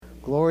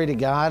Glory to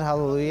God.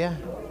 Hallelujah.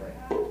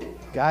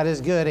 God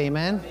is good.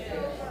 Amen.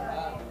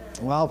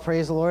 Well,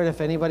 praise the Lord.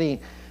 If anybody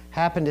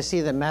happened to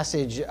see the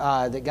message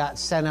that got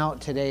sent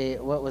out today,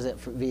 what was it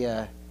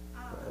via?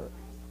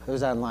 It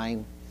was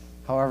online.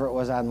 However, it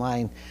was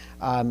online.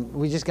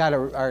 We just got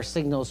our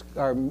signals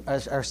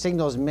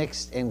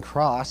mixed and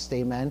crossed.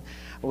 Amen.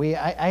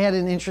 I had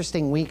an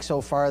interesting week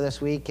so far this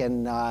week,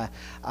 and I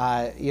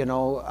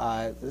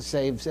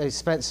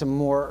spent some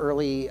more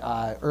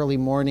early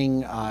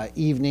morning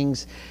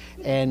evenings,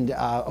 and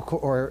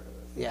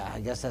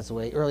I guess that's the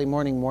way. Early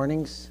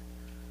mornings.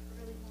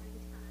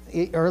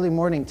 Early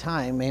morning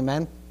time.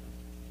 Amen.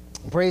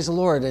 Praise the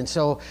Lord. And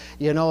so,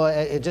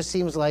 it just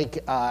seems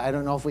like, I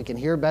don't know if we can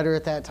hear better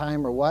at that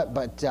time or what,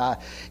 but,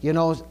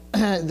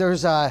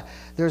 there's a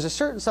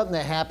certain something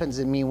that happens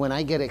in me when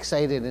I get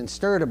excited and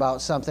stirred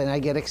about something. I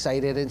get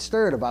excited and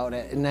stirred about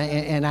it.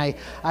 And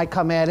I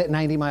come at it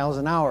 90 miles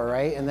an hour,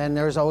 right? And then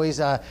there's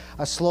always a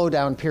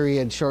slowdown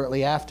period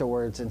shortly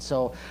afterwards. And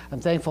so I'm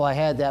thankful I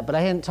had that. But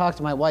I hadn't talked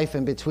to my wife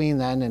in between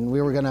then, and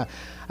we were going to,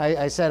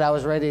 I said I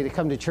was ready to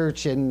come to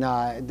church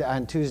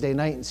on Tuesday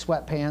night in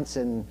sweatpants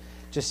and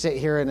just sit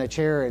here in a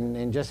chair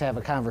and just have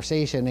a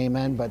conversation,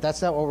 amen. But that's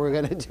not what we're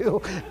going to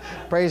do.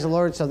 Praise the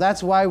Lord. So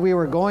that's why we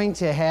were going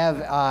to have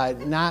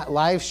not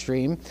live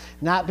stream,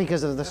 not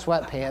because of the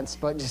sweatpants,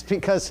 but just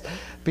because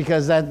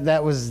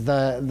that was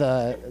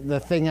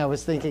the thing I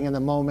was thinking in the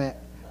moment.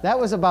 That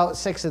was about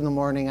 6 a.m,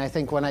 I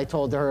think, when I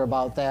told her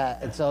about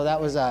that. And so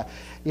that was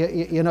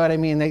you know what I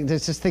mean?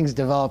 There's just things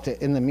developed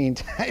in the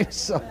meantime.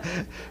 So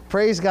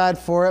praise God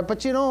for it.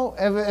 But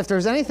if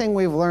there's anything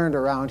we've learned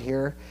around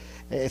here,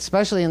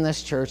 especially in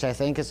this church, I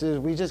think, is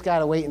we just got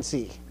to wait and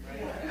see.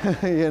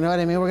 You know what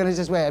I mean? We're going to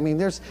just wait. I mean,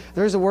 there's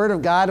the Word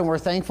of God, and we're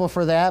thankful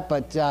for that,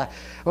 but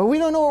we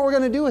don't know what we're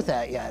going to do with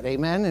that yet,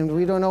 amen? And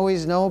we don't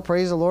always know,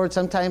 praise the Lord.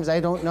 Sometimes I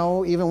don't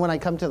know. Even when I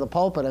come to the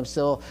pulpit, I'm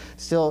still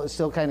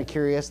kind of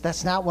curious.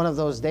 That's not one of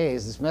those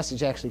days. This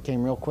message actually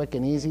came real quick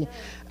and easy.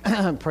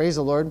 Praise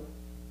the Lord.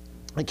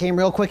 It came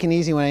real quick and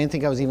easy when I didn't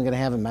think I was even going to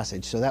have a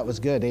message, so that was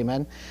good,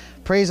 amen?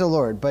 Praise the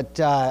Lord. But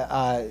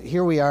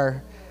here we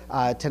are.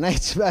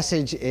 Tonight's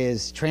message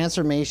is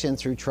transformation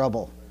through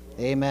trouble.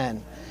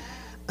 Amen.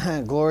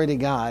 Glory to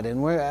God.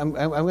 And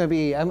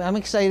I'm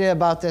excited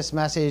about this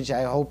message.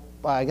 I hope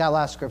I got a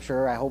lot of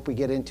scripture. I hope we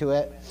get into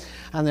it.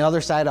 On the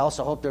other side, I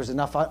also hope there's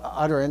enough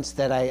utterance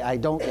that I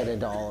don't get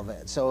into all of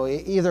it. So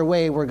either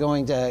way, we're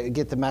going to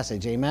get the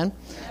message. Amen.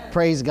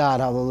 Praise God.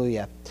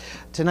 Hallelujah.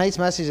 Tonight's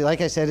message, like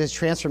I said, is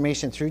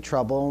transformation through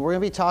trouble. And we're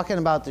going to be talking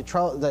about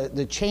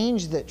the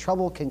change that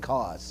trouble can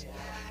cause.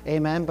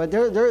 Amen. But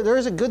there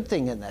is a good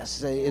thing in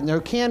this, and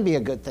there can be a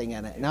good thing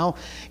in it. Now,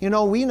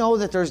 we know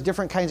that there's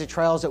different kinds of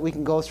trials that we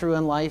can go through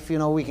in life.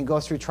 We can go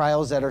through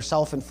trials that are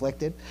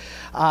self-inflicted.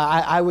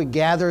 I would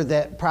gather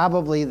that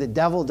probably the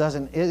devil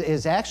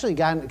is actually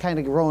gotten kind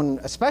of grown,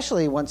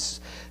 especially once,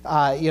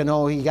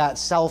 he got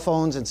cell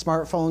phones and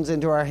smartphones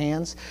into our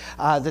hands,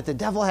 that the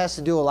devil has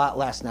to do a lot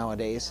less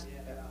nowadays.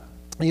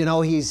 He's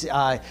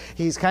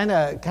kind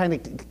of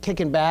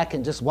kicking back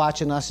and just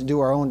watching us do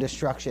our own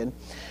destruction.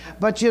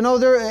 But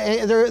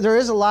there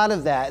is a lot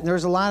of that.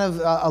 There's a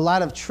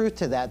lot of truth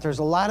to that. There's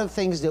a lot of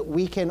things that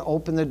we can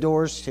open the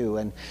doors to.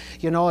 And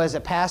as a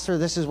pastor,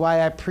 this is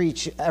why I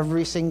preach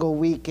every single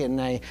week, and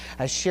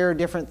I share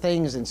different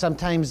things. And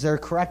sometimes they're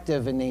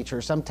corrective in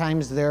nature.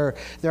 Sometimes they're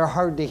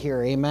hard to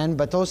hear. Amen.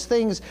 But those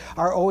things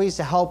are always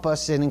to help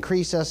us and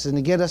increase us and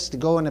to get us to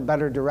go in a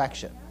better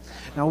direction.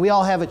 Now, we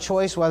all have a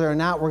choice whether or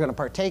not we're going to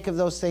partake of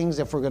those things,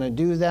 if we're going to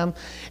do them.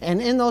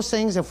 And in those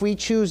things, if we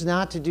choose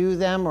not to do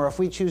them, or if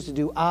we choose to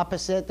do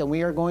opposite, then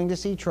we are going to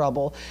see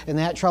trouble. And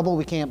that trouble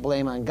we can't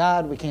blame on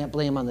God. We can't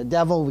blame on the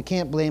devil. We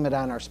can't blame it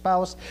on our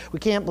spouse. We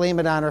can't blame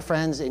it on our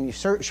friends. And you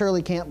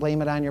surely can't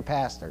blame it on your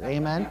pastor.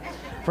 Amen?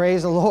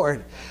 Praise the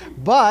Lord.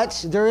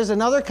 But there is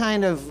another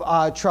kind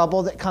of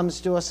trouble that comes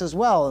to us as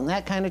well. And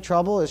that kind of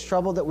trouble is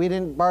trouble that we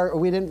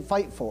didn't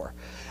fight for.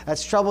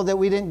 That's trouble that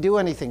we didn't do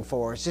anything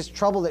for. It's just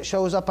trouble that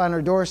shows up on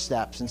our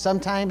doorsteps. And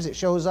sometimes it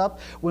shows up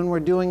when we're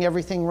doing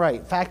everything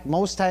right. In fact,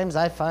 most times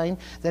I find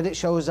that it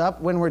shows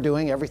up when we're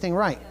doing everything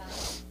right.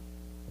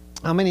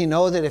 How many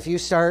know that if you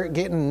start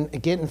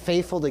getting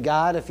faithful to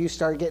God, if you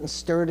start getting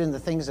stirred in the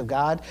things of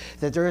God,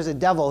 that there is a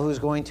devil who's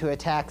going to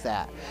attack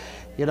that?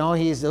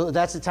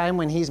 That's the time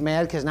when he's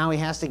mad because now he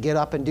has to get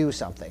up and do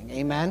something.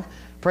 Amen?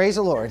 Praise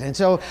the Lord. And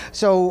so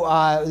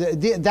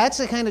that's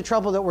the kind of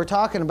trouble that we're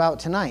talking about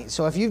tonight.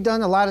 So if you've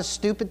done a lot of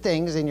stupid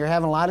things and you're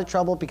having a lot of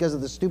trouble because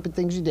of the stupid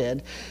things you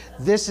did,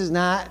 this is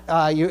not,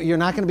 you're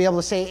not going to be able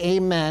to say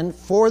amen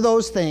for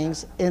those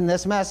things in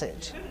this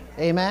message.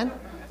 Amen?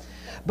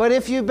 But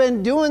if you've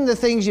been doing the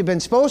things you've been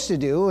supposed to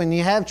do and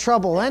you have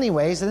trouble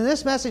anyways, then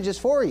this message is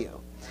for you.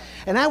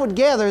 And I would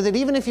gather that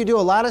even if you do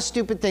a lot of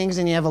stupid things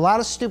and you have a lot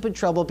of stupid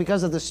trouble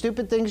because of the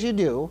stupid things you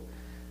do,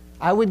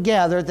 I would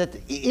gather that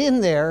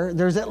in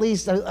there's at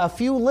least a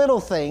few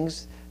little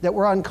things that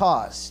were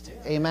uncaused.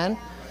 Amen?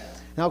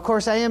 Now, of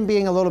course, I am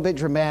being a little bit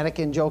dramatic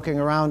and joking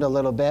around a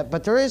little bit,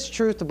 but there is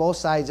truth to both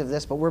sides of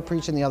this, but we're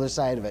preaching the other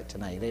side of it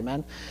tonight.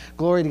 Amen?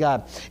 Glory to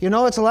God. You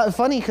know, it's a lot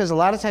funny because a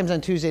lot of times on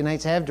Tuesday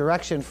nights, I have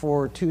direction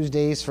for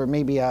Tuesdays for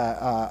maybe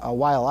a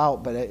while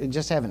out, but I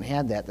just haven't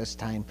had that this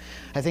time.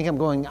 I think I'm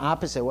going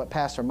opposite what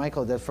Pastor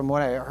Michael did. From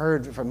what I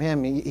heard from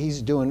him,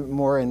 he's doing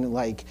more in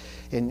like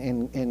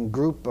in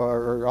group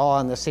or all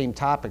on the same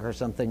topic or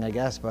something, I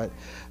guess, but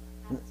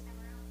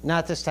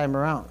not this time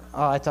around.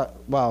 Oh, I thought,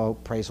 well,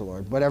 praise the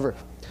Lord. Whatever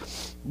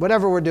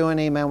we're doing,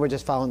 amen, we're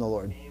just following the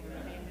Lord.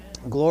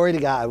 Amen. Glory to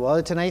God.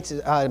 Well, tonight's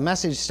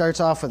message starts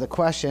off with a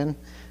question.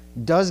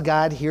 Does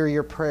God hear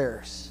your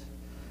prayers?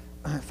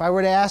 If I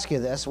were to ask you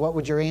this, what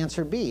would your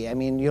answer be? I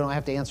mean, you don't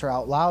have to answer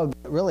out loud,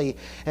 but really,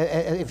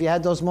 if you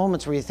had those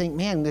moments where you think,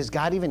 man, is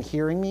God even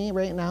hearing me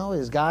right now?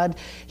 Is God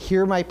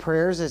hear my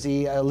prayers? Is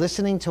he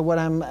listening to what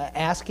I'm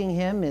asking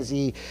him? Is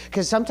he,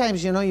 because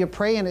sometimes, you know, you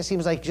pray and it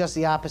seems like just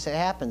the opposite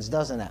happens,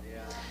 doesn't it? Yeah.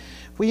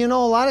 Well, you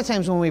know, a lot of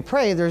times when we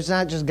pray, there's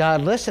not just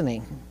God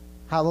listening.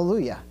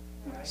 Hallelujah.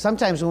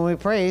 Sometimes when we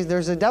pray,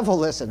 there's a devil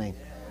listening.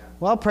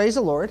 Well, praise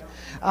the Lord.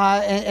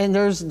 And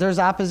there's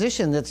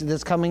opposition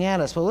that's coming at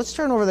us. Well, let's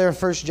turn over there to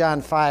 1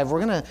 John 5. We're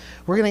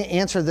gonna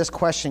answer this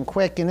question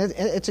quick, and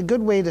it's a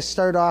good way to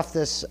start off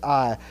this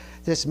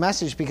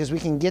message because we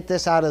can get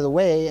this out of the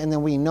way, and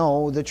then we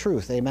know the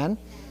truth. Amen.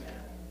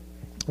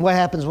 What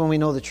happens when we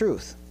know the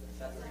truth?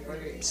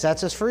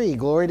 Sets us free.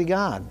 Glory to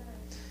God.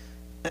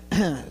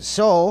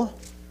 So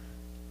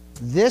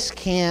this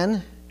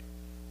can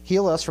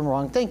heal us from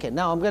wrong thinking.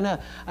 Now, I'm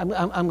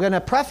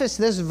gonna preface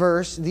these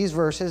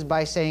verses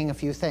by saying a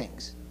few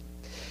things.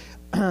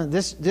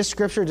 This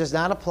scripture does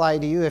not apply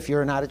to you if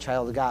you're not a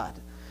child of God.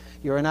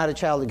 You're not a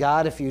child of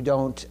God if you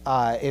don't,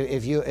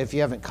 if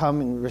you haven't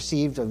come and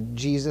received of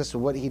Jesus or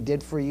what He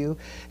did for you.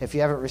 If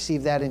you haven't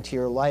received that into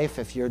your life,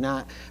 if you're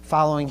not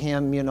following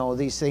Him, you know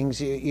these things.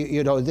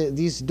 You know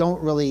these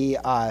don't really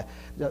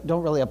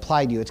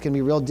apply to you. It's going to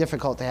be real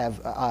difficult to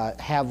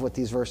have what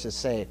these verses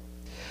say.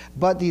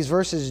 But these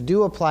verses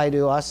do apply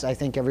to us, I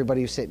think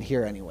everybody who's sitting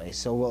here anyway.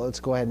 So let's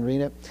go ahead and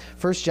read it.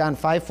 1 John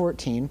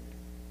 5:14,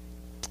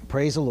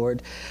 praise the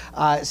Lord,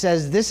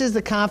 says, "This is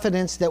the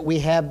confidence that we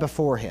have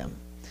before Him,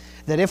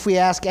 that if we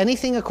ask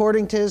anything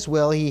according to His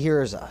will, He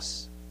hears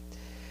us."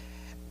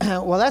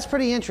 Well, that's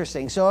pretty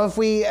interesting. So if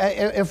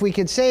we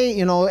could say,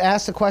 you know,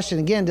 ask the question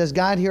again, does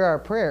God hear our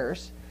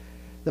prayers?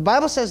 The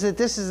Bible says that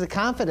this is the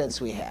confidence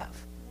we have.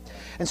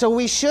 And so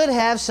we should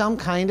have some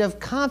kind of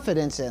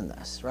confidence in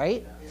this,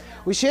 right?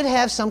 We should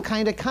have some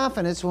kind of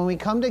confidence when we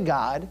come to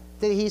God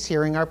that He's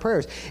hearing our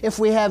prayers. If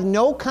we have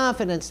no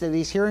confidence that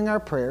He's hearing our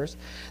prayers,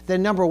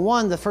 then number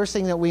one, the first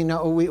thing that we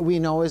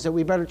know is that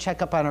we better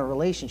check up on our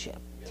relationship.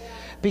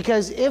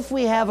 Because if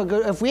we have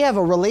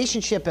a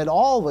relationship at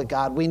all with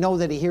God, we know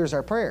that He hears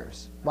our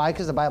prayers. Why?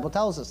 Because the Bible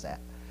tells us that.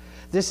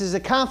 This is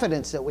the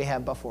confidence that we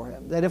have before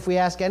Him, that if we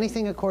ask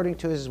anything according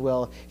to His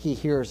will, He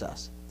hears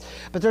us.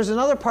 But there's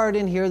another part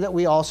in here that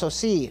we also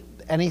see,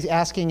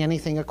 asking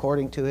anything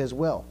according to His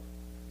will.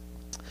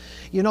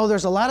 You know,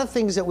 there's a lot of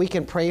things that we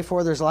can pray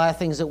for. There's a lot of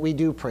things that we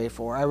do pray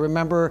for. I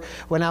remember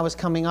when I was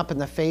coming up in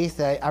the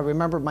faith, I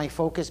remember my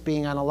focus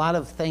being on a lot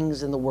of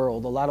things in the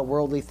world, a lot of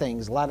worldly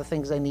things, a lot of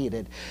things I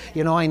needed.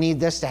 You know, I need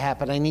this to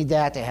happen. I need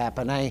that to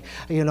happen. I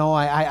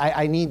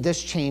need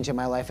this change in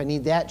my life. I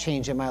need that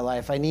change in my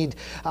life. I need,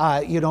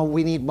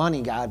 we need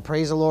money, God.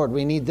 Praise the Lord.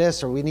 We need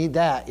this or we need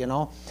that, you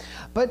know.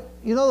 But,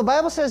 you know, the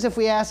Bible says if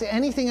we ask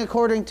anything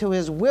according to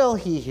His will,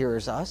 He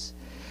hears us.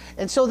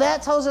 And so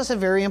that tells us a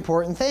very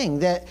important thing,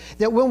 that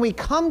when we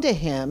come to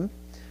Him,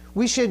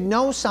 we should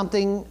know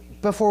something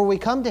before we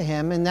come to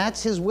Him, and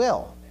that's His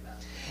will. Amen.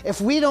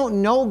 If we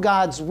don't know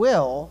God's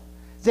will,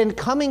 then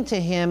coming to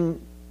Him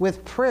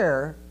with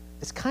prayer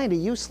is kind of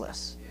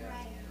useless. Yeah.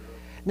 Right.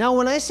 Now,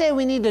 when I say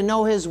we need to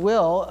know His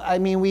will, I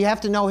mean we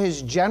have to know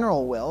His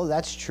general will,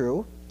 that's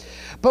true.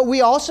 But we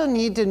also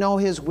need to know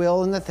His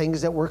will in the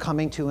things that we're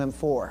coming to Him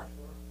for.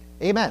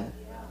 Amen.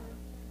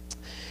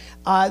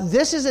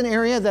 This is an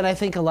area that I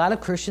think a lot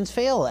of Christians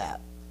fail at.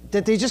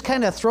 That they just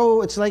kind of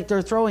it's like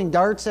they're throwing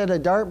darts at a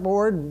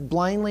dartboard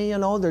blindly, you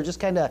know. They're just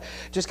kind of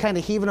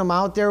heaving them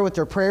out there with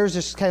their prayers,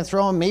 just kind of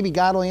throwing, maybe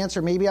God will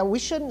answer, maybe we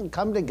shouldn't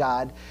come to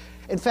God.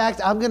 In fact,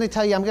 I'm going to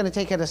tell you, I'm going to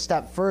take it a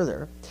step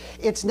further.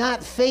 It's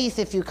not faith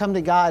if you come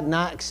to God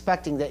not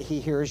expecting that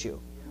He hears you.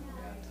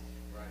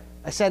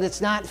 I said it's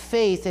not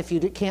faith if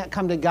you can't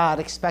come to God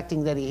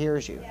expecting that He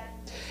hears you.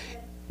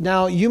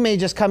 Now, you may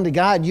just come to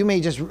God, you may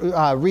just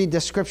read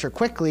this scripture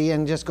quickly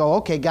and just go,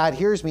 okay, God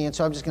hears me, and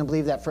so I'm just going to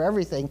believe that for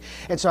everything,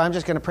 and so I'm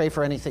just going to pray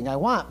for anything I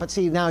want. But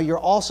see, now you're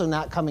also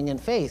not coming in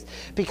faith,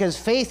 because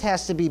faith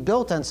has to be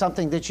built on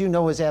something that you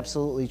know is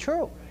absolutely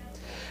true.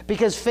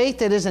 Because faith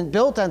that isn't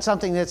built on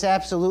something that's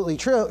absolutely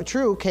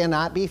true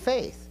cannot be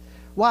faith.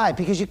 Why?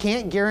 Because you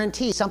can't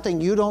guarantee something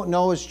you don't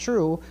know is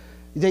true,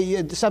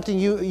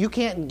 you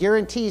can't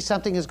guarantee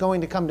something is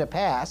going to come to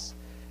pass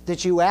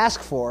that you ask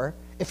for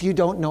if you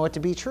don't know it to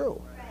be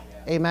true.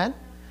 Right. Amen?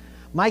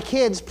 My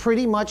kids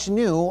pretty much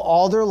knew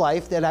all their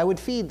life that I would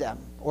feed them,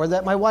 or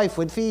that my wife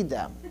would feed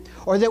them,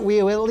 or that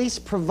we would at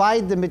least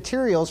provide the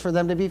materials for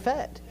them to be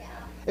fed.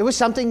 It was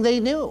something they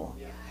knew.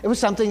 It was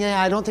something that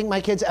I don't think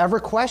my kids ever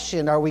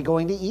questioned, are we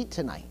going to eat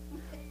tonight?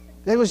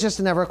 It was just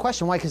never a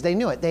question. Why? Because they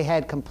knew it. They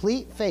had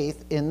complete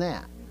faith in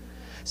that.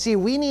 See,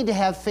 we need to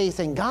have faith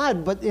in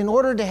God, but in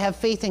order to have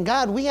faith in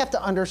God, we have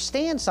to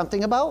understand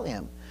something about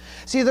him.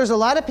 See, there's a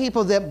lot of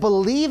people that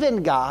believe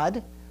in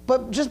God,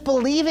 but just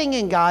believing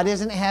in God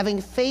isn't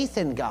having faith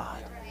in God.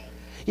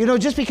 You know,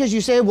 just because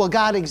you say, well,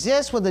 God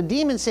exists, well, the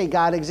demons say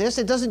God exists,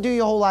 it doesn't do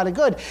you a whole lot of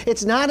good.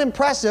 It's not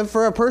impressive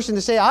for a person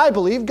to say, I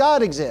believe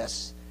God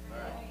exists.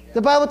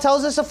 The Bible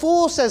tells us a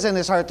fool says in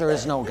his heart there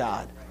is no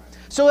God.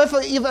 So if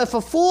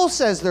a fool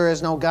says there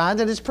is no God,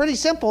 then it's pretty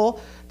simple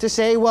to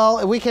say,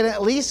 well, we can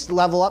at least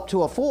level up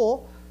to a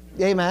fool.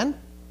 Amen?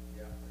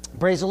 Yeah.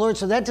 Praise the Lord.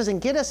 So that doesn't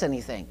get us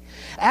anything.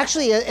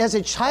 Actually, as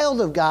a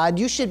child of God,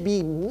 you should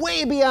be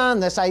way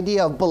beyond this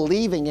idea of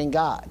believing in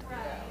God.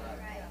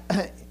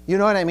 Right. You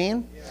know what I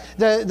mean?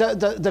 Yeah.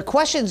 The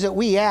questions that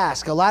we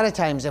ask, a lot of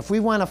times, if we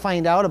want to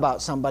find out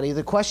about somebody,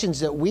 the questions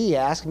that we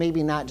ask,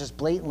 maybe not just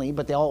blatantly,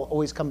 but they all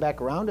always come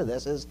back around to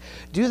this, is,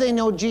 do they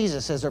know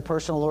Jesus as their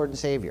personal Lord and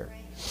Savior?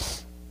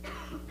 Right.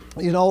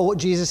 You know,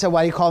 Jesus said,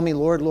 why do you call me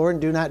Lord, Lord,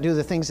 and do not do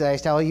the things that I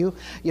tell you?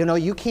 You know,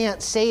 you can't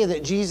say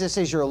that Jesus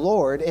is your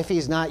Lord if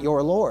he's not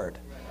your Lord.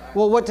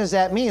 Well, what does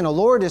that mean? A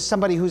Lord is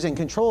somebody who's in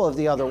control of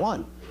the other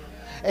one.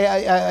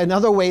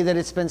 Another way that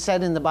it's been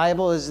said in the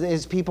Bible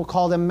is people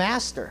call him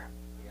Master.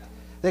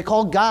 They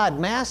call God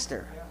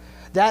Master.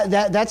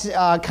 That's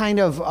kind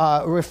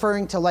of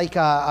referring to like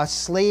a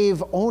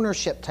slave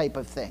ownership type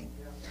of thing.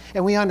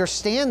 And we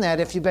understand that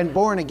if you've been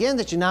born again,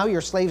 that now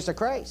you're slaves to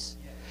Christ.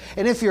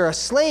 And if you're a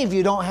slave,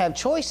 you don't have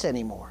choice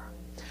anymore.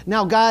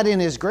 Now, God in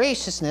his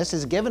graciousness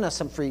has given us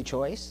some free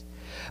choice.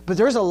 But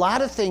there's a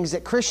lot of things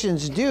that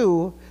Christians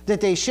do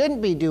that they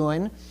shouldn't be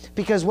doing,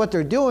 because what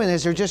they're doing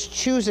is they're just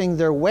choosing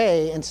their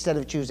way instead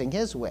of choosing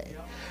his way.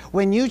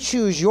 When you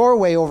choose your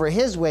way over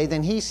his way,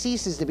 then he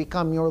ceases to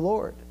become your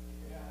Lord.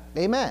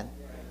 Amen.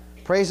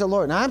 Praise the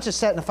Lord. Now, I'm just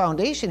setting a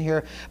foundation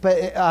here,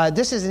 but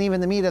this isn't even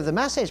the meat of the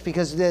message,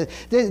 because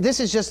this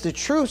is just the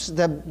truths,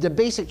 the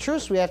basic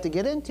truths we have to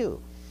get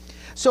into.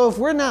 So if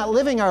we're not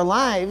living our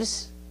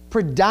lives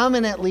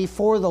predominantly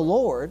for the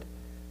Lord,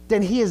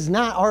 then he is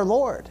not our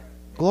Lord.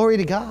 Glory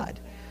to God.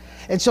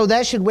 And so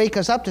that should wake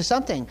us up to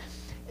something.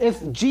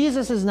 If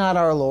Jesus is not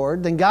our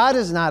Lord, then God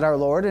is not our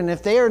Lord. And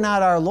if they are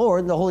not our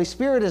Lord, the Holy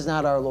Spirit is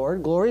not our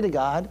Lord, glory to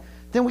God,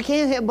 then we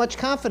can't have much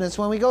confidence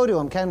when we go to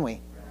him, can we?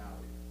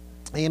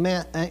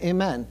 Amen.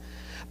 Amen.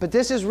 But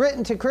this is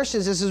written to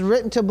Christians. This is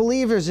written to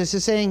believers. This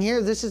is saying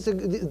here, this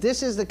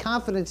is the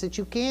confidence that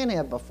you can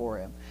have before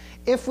him.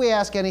 If we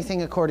ask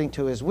anything according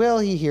to his will,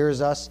 he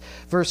hears us.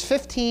 Verse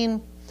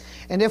 15,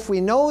 and if we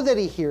know that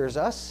he hears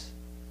us,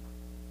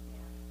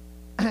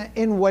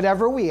 in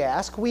whatever we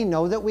ask, we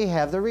know that we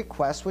have the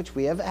request which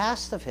we have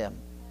asked of him.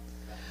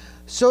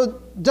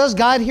 So does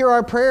God hear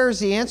our prayers?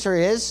 The answer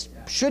is,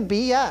 should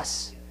be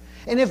yes.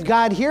 And if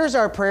God hears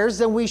our prayers,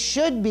 then we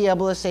should be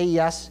able to say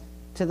yes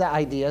to the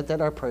idea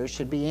that our prayers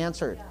should be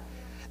answered.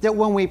 That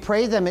when we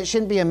pray them, it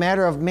shouldn't be a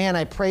matter of, man,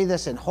 I pray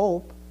this in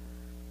hope.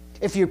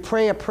 If you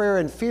pray a prayer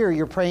in fear,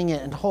 you're praying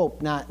it in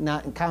hope, not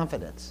in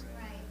confidence.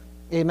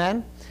 Right.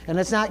 Amen? And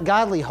it's not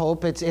godly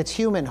hope, it's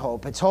human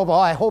hope. It's hope,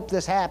 I hope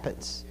this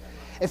happens.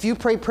 If you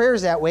pray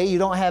prayers that way, you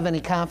don't have any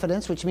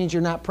confidence, which means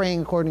you're not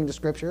praying according to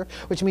Scripture,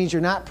 which means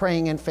you're not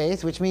praying in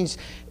faith, which means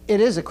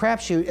it is a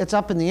crapshoot. It's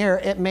up in the air.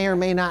 It may or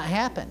may not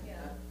happen.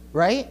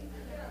 Right?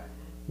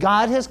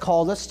 God has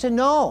called us to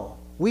know.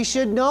 We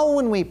should know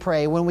when we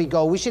pray, when we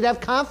go. We should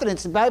have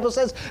confidence. The Bible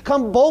says,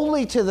 come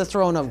boldly to the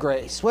throne of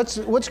grace. What's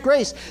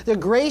grace? The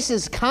grace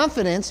is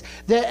confidence,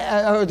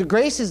 or the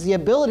grace is the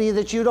ability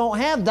that you don't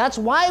have. That's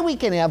why we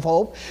can have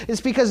hope.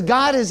 It's because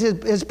God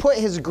has put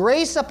his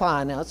grace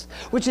upon us,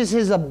 which is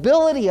his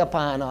ability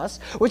upon us,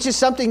 which is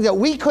something that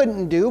we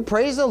couldn't do.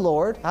 Praise the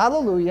Lord.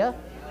 Hallelujah.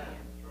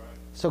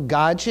 So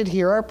God should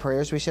hear our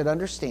prayers. We should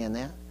understand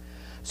that.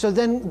 So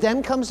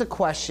then comes the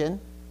question,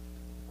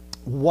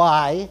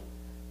 why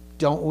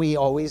don't we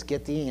always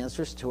get the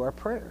answers to our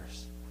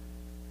prayers?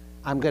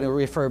 I'm going to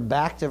refer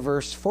back to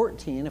verse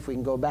 14, if we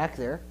can go back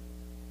there.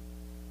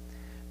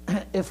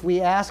 If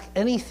we ask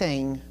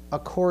anything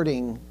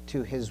according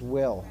to his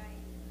will.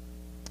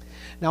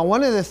 Now,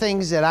 one of the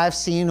things that I've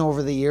seen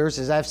over the years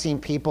is I've seen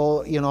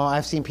people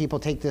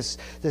take this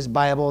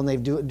Bible and they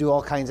do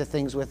all kinds of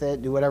things with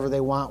it, do whatever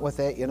they want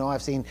with it.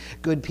 I've seen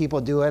good people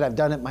do it. I've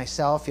done it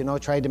myself,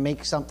 tried to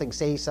make something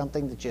say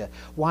something that you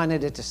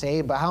wanted it to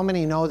say. But how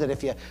many know that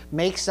if you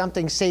make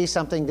something say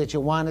something that you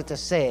want it to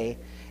say,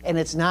 and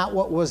it's not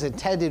what was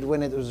intended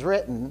when it was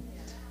written,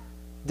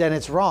 then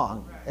it's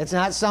wrong. It's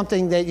not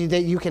something that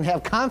you can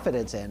have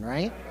confidence in,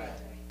 right?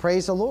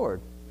 Praise the Lord.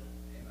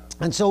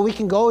 And so we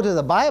can go to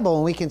the Bible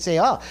and we can say,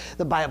 oh,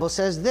 the Bible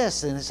says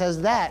this, and it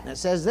says that, and it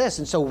says this,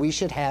 and so we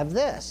should have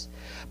this.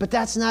 But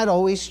that's not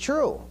always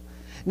true.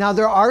 Now,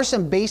 there are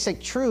some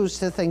basic truths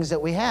to things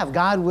that we have.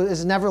 God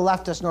has never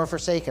left us nor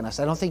forsaken us.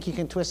 I don't think you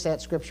can twist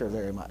that scripture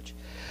very much.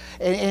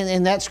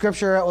 And that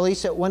scripture, at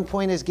least at one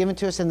point, is given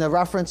to us in the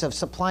reference of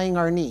supplying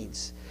our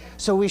needs.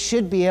 So we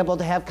should be able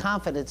to have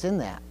confidence in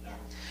that.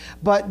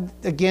 But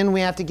again,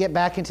 we have to get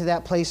back into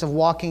that place of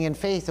walking in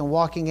faith and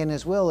walking in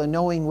His will and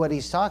knowing what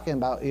He's talking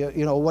about,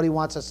 what He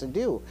wants us to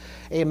do.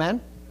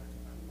 Amen?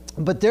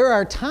 But there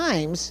are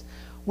times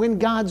when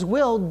God's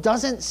will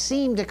doesn't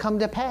seem to come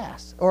to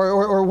pass,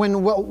 or when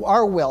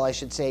our will, I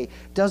should say,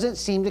 doesn't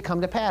seem to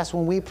come to pass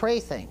when we pray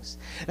things.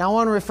 Now, I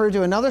want to refer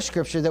to another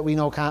scripture that we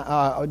know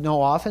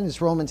often.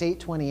 It's Romans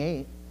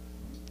 8:28.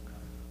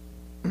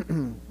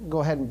 Go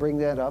ahead and bring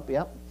that up.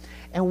 Yep.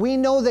 And we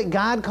know that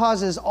God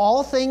causes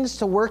all things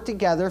to work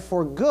together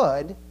for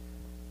good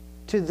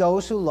to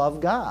those who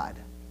love God,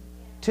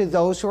 to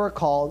those who are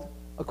called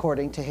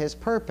according to His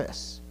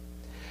purpose.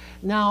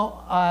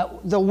 Now,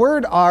 the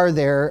word "are"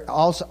 there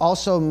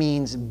also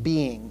means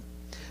being.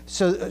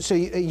 So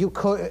you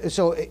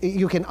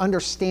can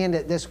understand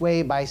it this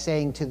way by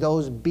saying to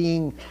those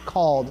being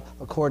called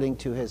according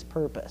to His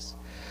purpose.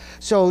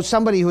 So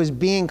somebody who is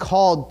being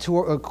called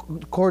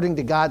according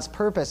to God's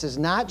purpose is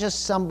not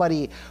just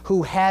somebody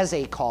who has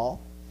a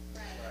call,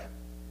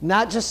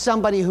 not just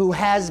somebody who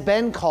has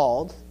been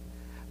called,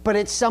 but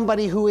it's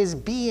somebody who is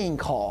being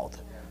called.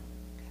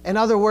 In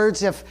other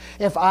words, if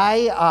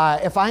I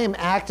am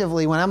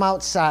actively, when I'm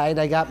outside,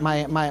 I got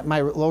my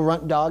little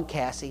runt dog,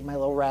 Cassie, my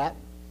little rat.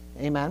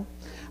 Amen.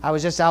 I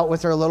was just out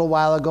with her a little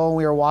while ago, and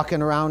we were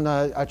walking around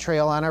a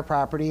trail on our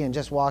property and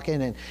just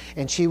walking,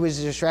 and she was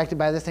distracted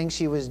by the things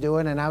she was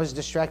doing, and I was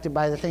distracted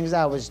by the things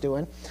I was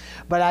doing.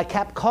 But I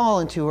kept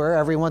calling to her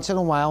every once in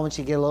a while when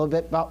she'd get a little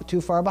bit too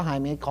far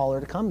behind me. I'd call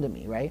her to come to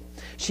me, right?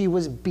 She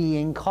was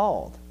being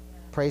called.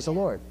 Praise the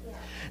Lord.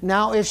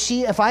 Now,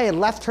 if I had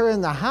left her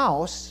in the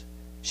house,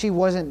 she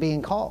wasn't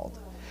being called.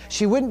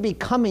 She wouldn't be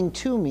coming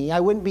to me.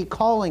 I wouldn't be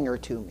calling her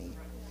to me.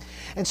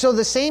 And so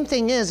the same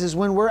thing is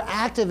when we're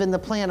active in the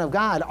plan of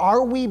God,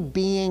 are we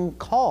being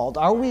called?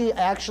 Are we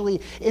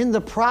actually in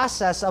the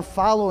process of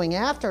following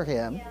after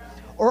Him?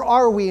 Or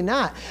are we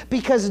not?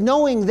 Because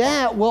knowing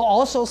that will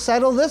also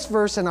settle this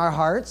verse in our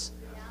hearts.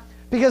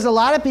 Because a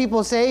lot of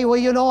people say,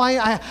 well,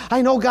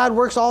 I know God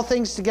works all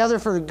things together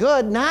for the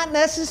good. Not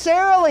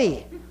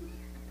necessarily.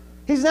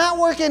 He's not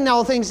working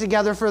all things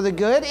together for the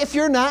good if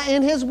you're not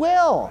in His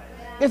will.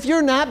 If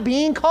you're not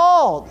being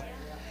called.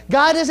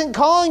 God isn't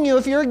calling you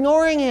if you're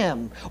ignoring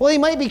Him. Well, He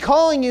might be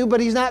calling you,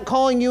 but He's not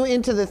calling you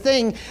into the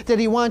thing that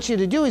He wants you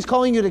to do. He's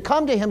calling you to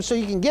come to Him so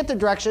you can get the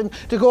direction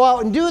to go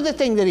out and do the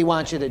thing that He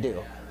wants you to do.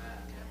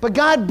 But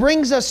God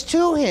brings us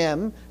to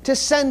Him to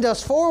send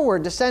us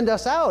forward, to send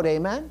us out.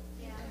 Amen?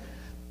 Yeah.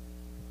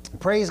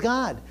 Praise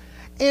God.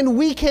 And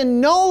we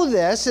can know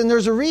this, and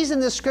there's a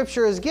reason this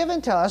scripture is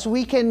given to us.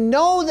 We can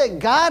know that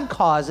God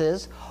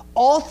causes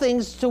all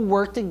things to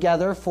work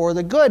together for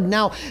the good.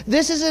 Now,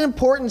 this is an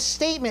important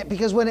statement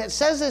because when it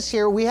says this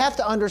here, we have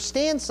to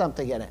understand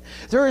something in it.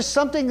 There is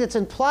something that's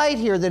implied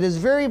here that is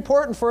very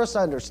important for us to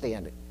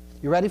understand it.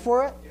 You ready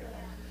for it? Yeah.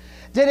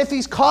 That if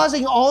He's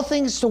causing all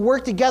things to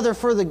work together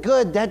for the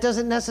good, that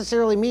doesn't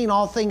necessarily mean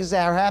all things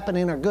that are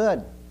happening are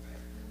good.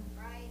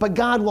 But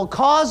God will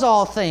cause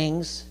all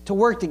things to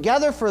work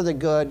together for the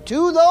good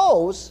to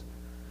those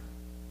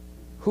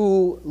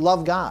who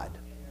love God.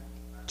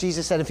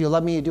 Jesus said, if you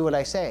love me, you do what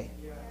I say.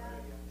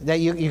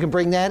 That you can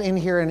bring that in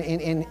here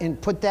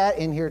and put that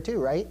in here too,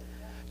 right?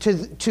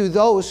 To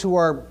those who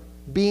are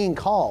being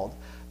called.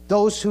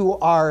 Those who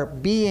are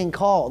being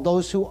called.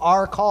 Those who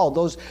are called.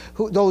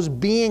 Those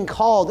being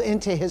called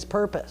into His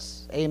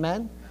purpose.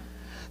 Amen?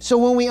 So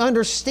when we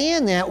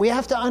understand that, we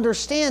have to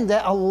understand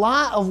that a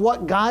lot of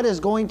what God is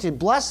going to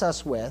bless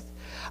us with,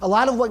 a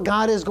lot of what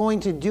God is going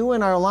to do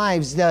in our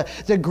lives,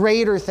 the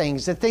greater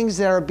things, the things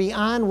that are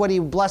beyond what He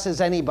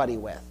blesses anybody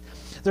with.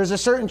 There's a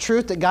certain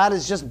truth that God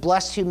has just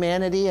blessed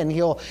humanity, and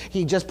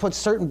He just puts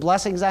certain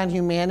blessings on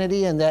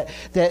humanity, and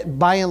that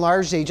by and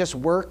large they just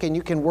work, and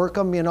you can work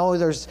them.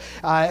 There's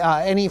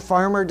any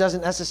farmer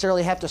doesn't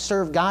necessarily have to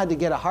serve God to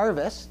get a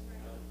harvest.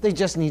 They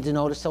just need to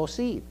know to sow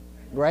seed,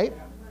 right?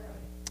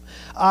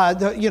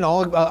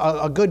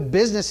 A good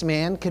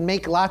businessman can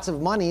make lots of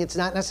money. It's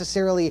not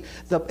necessarily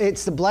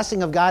it's the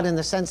blessing of God in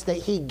the sense that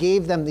He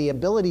gave them the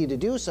ability to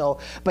do so,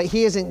 but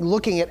He isn't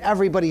looking at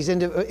everybody's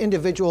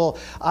individual.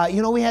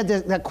 We had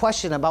that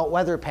question about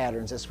weather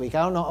patterns this week.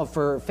 I don't know,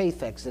 for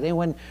Faith Fix. Did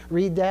anyone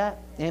read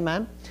that?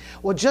 Amen.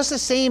 Well, just the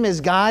same as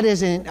God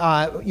isn't,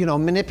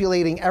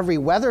 manipulating every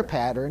weather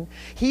pattern,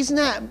 He's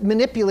not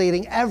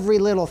manipulating every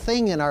little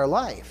thing in our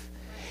life.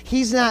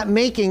 He's not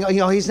making,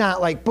 He's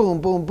not like boom,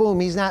 boom, boom.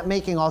 He's not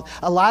making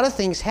a lot of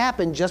things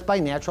happen just by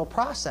natural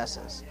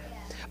processes.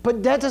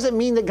 But that doesn't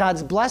mean that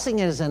God's blessing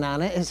isn't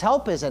on it, His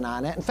help isn't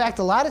on it. In fact,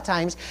 a lot of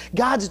times,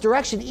 God's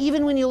direction,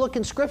 even when you look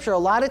in Scripture, a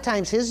lot of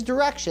times His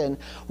direction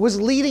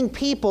was leading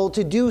people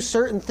to do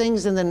certain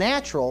things in the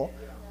natural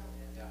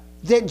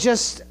that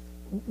just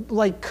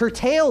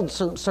curtailed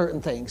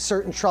certain things,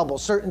 certain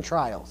troubles, certain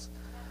trials.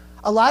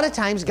 A lot of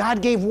times,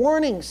 God gave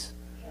warnings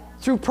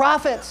through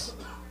prophets.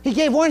 He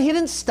gave warning. He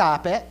didn't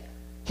stop it.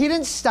 He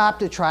didn't stop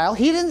the trial.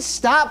 He didn't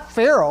stop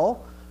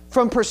Pharaoh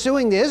from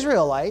pursuing the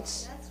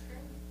Israelites.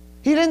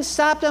 He didn't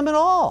stop them at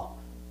all.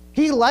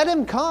 He let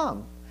him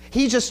come.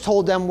 He just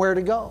told them where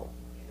to go.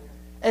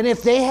 And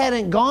if they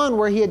hadn't gone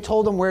where he had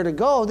told them where to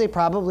go, they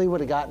probably would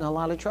have gotten in a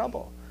lot of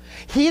trouble.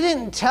 He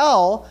didn't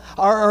tell,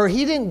 or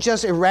he didn't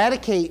just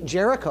eradicate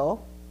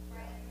Jericho.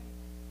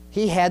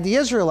 He had the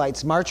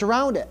Israelites march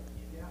around it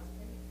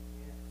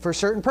for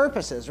certain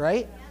purposes,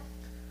 right?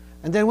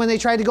 And then when they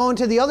tried to go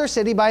into the other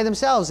city by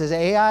themselves, as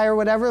Ai or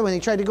whatever, when they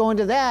tried to go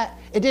into that,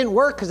 it didn't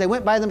work because they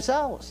went by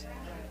themselves.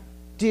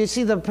 Do you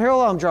see the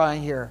parallel I'm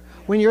drawing here?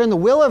 When you're in the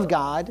will of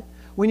God,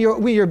 when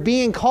you're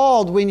being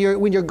called, when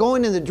you're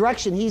going in the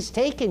direction He's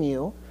taken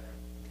you,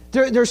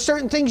 there's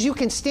certain things you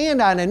can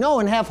stand on and know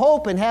and have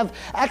hope and have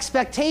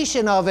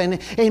expectation of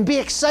and be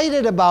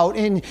excited about.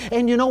 And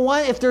you know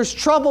what? If there's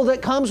trouble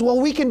that comes, well,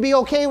 we can be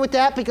okay with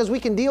that because we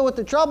can deal with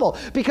the trouble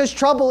because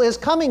trouble is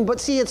coming. But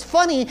see, it's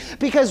funny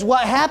because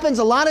what happens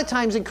a lot of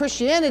times in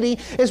Christianity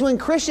is when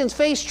Christians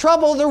face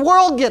trouble, their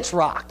world gets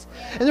rocked.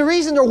 And the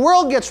reason their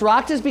world gets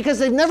rocked is because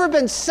they've never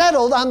been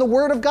settled on the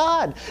Word of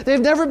God.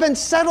 They've never been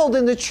settled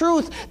in the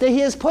truth that He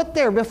has put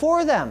there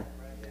before them.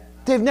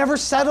 They've never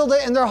settled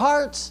it in their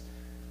hearts.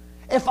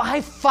 If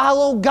I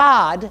follow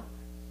God,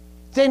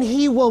 then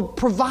He will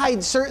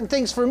provide certain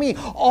things for me.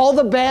 All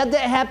the bad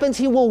that happens,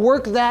 He will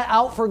work that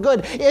out for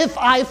good. If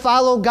I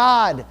follow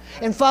God.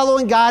 And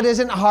following God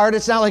isn't hard.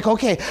 It's not like,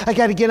 okay, I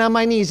got to get on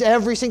my knees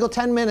every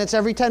 10 minutes,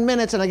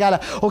 and I got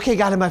to, okay,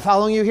 God, am I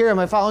following you here? Am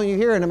I following you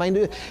here? And am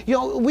I,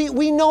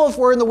 we know if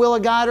we're in the will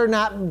of God or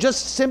not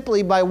just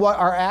simply by what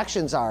our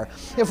actions are.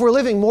 If we're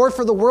living more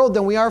for the world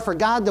than we are for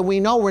God, then we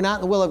know we're not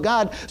in the will of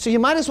God. So you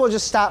might as well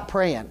just stop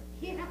praying.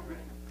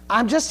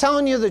 I'm just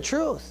telling you the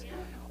truth.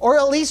 Or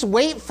at least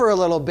wait for a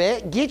little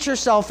bit, get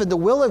yourself in the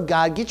will of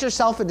God, get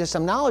yourself into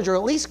some knowledge, or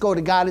at least go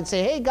to God and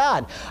say, hey,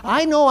 God,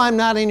 I know I'm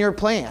not in your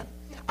plan.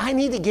 I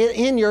need to get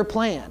in your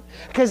plan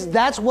because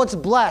that's what's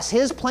blessed.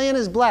 His plan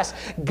is blessed.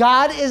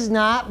 God is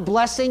not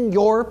blessing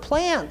your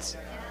plans.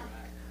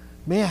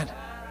 Man,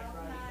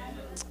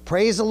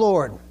 praise the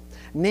Lord.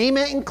 Name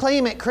it and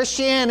claim it,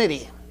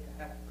 Christianity.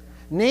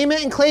 Name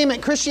it and claim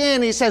it.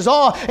 Christianity says,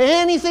 oh,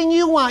 anything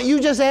you want, you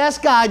just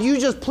ask God. You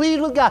just plead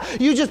with God.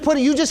 You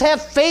just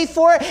have faith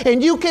for it,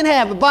 and you can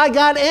have it. By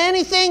God,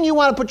 anything you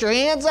want to put your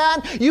hands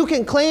on, you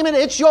can claim it.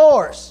 It's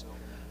yours.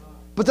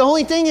 But the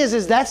only thing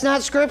is that's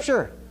not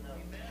Scripture.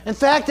 In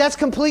fact, that's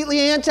completely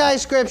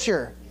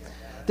anti-Scripture.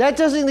 That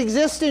doesn't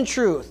exist in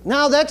truth.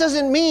 Now, that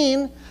doesn't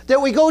mean that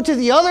we go to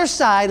the other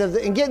side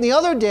and get in the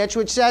other ditch,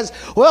 which says,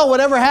 well,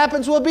 whatever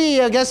happens will be.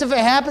 I guess if it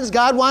happens,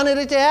 God wanted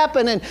it to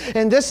happen,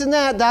 and this and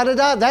that,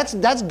 da-da-da.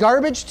 That's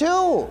garbage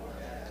too.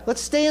 Let's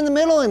stay in the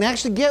middle and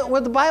actually get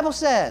what the Bible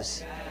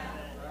says.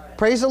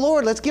 Praise the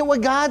Lord. Let's get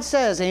what God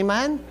says.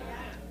 Amen?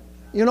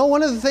 You know,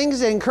 one of the things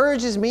that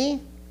encourages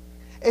me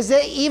is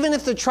that even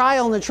if the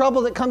trial and the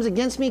trouble that comes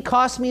against me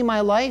costs me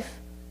my life,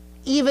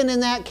 even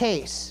in that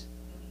case,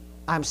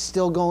 I'm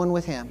still going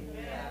with Him.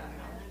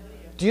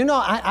 Do you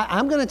know,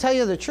 I'm going to tell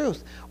you the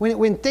truth.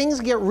 When things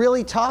get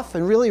really tough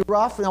and really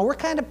rough, now we're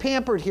kind of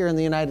pampered here in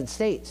the United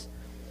States.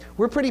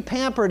 We're pretty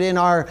pampered in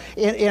our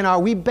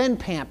we've been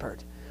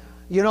pampered.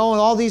 You know, and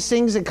all these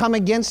things that come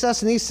against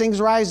us and these things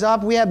rise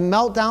up. We have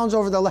meltdowns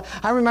over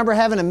I remember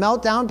having a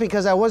meltdown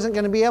because I wasn't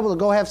going to be able to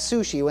go have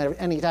sushi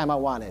anytime I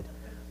wanted.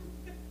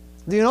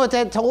 Do you know what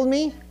that told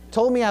me? It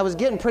told me I was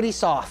getting pretty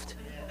soft.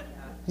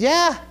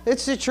 Yeah,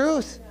 it's the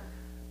truth.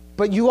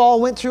 But you all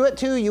went through it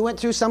too. You went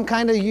through some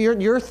kind of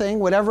your thing,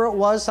 whatever it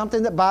was,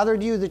 something that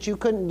bothered you that you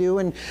couldn't do.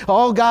 And,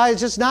 oh, God, it's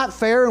just not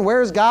fair. And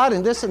where's God?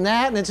 And this and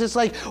that. And it's just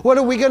like, what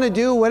are we going to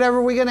do? Whatever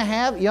are we going to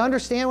have? You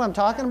understand what I'm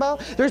talking about?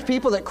 There's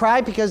people that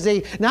cry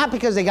not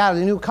because they got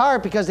a new car,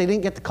 because they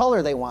didn't get the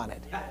color they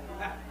wanted.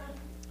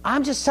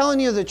 I'm just telling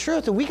you the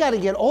truth. And we got to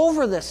get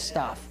over this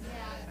stuff.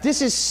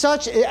 This is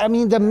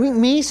the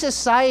me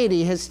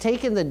society has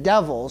taken the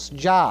devil's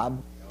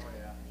job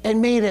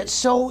and made it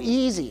so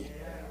easy.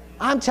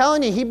 I'm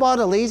telling you, he bought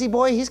a lazy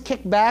boy. He's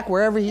kicked back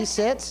wherever he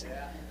sits.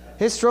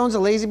 His throne's a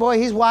lazy boy.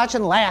 He's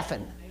watching,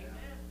 laughing.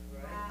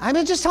 I'm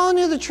just telling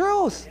you the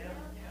truth.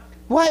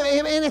 Why?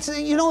 And it's,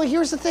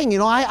 here's the thing.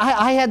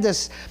 I had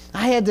this,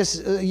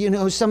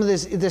 some of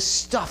this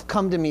stuff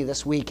come to me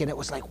this week, and it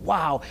was like,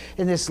 wow,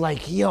 and this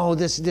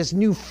this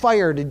new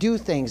fire to do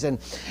things, and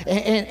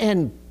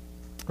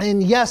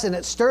yes, and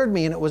it stirred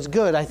me, and it was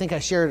good. I think I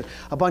shared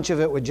a bunch of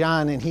it with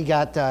John, and he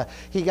got the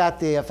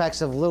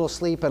effects of little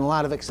sleep and a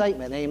lot of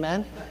excitement.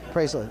 Amen.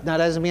 Praise the Lord. Now,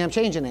 that doesn't mean I'm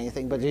changing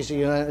anything, but he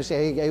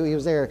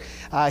was there.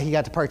 He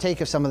got to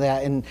partake of some of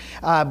that, and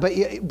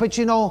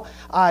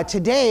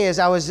today as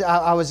I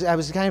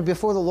was kind of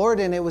before the Lord,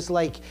 and it was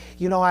like,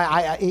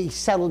 he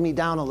settled me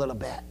down a little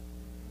bit.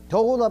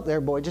 Hold up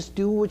there, boy. Just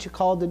do what you're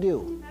called to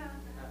do.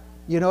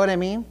 You know what I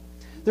mean?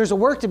 There's a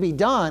work to be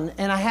done,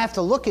 and I have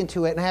to look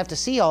into it, and I have to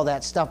see all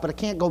that stuff, but I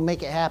can't go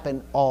make it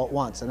happen all at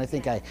once. And I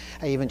think I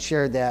even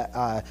shared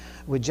that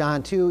with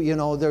John too. You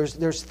know,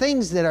 there's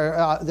things that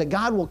are that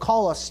God will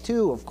call us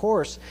to, of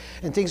course,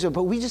 and things,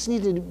 but we just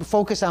need to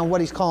focus on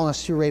what He's calling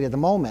us to right at the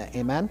moment.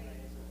 Amen.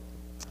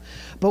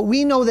 But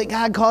we know that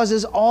God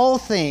causes all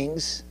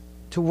things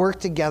to work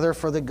together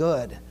for the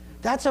good.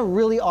 That's a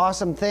really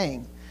awesome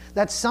thing.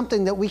 That's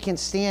something that we can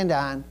stand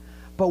on.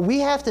 But we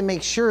have to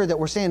make sure that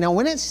we're saying, now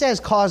when it says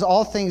cause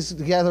all things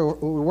together,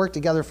 work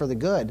together for the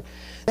good,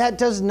 that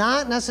does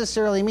not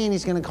necessarily mean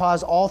He's going to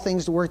cause all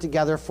things to work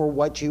together for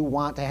what you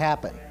want to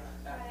happen.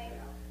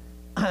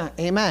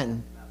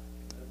 Amen.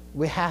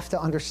 We have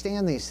to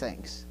understand these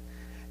things.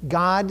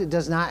 God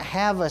does not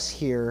have us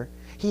here.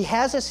 He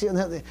has us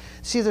here.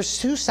 See, there's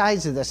two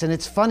sides of this, and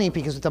it's funny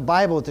because with the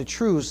Bible, with the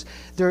truths,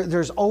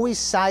 there's always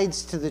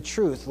sides to the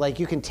truth. Like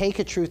you can take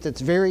a truth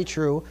that's very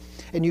true,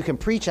 and you can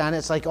preach on it.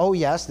 It's like, oh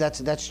yes,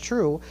 that's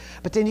true.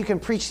 But then you can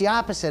preach the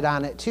opposite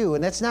on it too.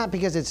 And that's not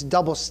because it's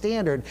double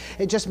standard.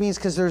 It just means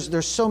because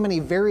there's so many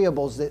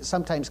variables that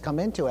sometimes come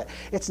into it.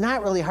 It's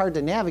not really hard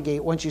to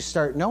navigate once you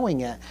start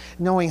knowing it,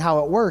 knowing how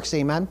it works.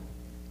 Amen.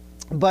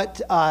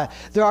 But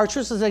there are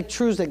truths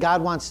that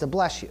God wants to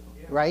bless you,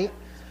 right?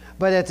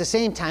 But at the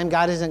same time,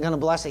 God isn't going to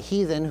bless a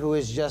heathen who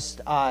is just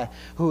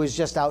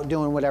out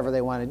doing whatever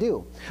they want to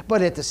do.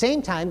 But at the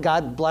same time,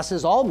 God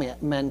blesses all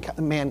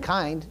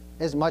mankind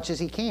as much as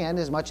He can,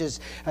 as much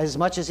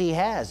as He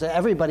has.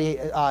 Everybody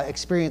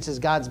experiences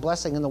God's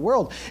blessing in the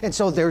world, and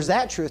so there's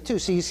that truth too.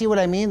 So you see what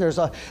I mean? There's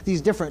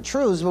these different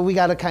truths, but we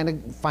got to kind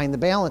of find the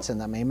balance in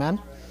them. Amen.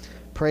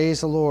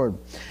 Praise the Lord.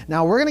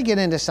 Now we're going to get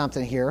into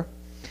something here,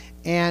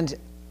 and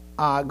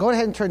go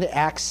ahead and turn to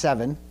Acts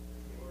 7.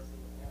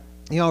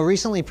 You know,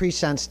 recently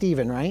preached on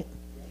Stephen, right?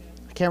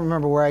 I can't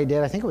remember where I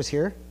did. I think it was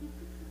here.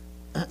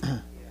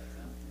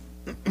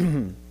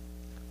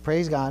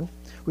 Praise God.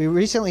 We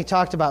recently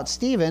talked about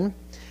Stephen,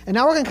 and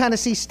now we're going to kind of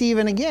see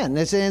Stephen again.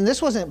 And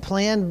this wasn't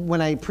planned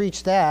when I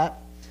preached that,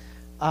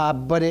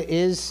 but it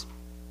is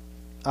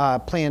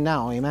planned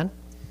now. Amen?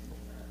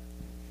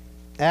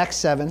 Acts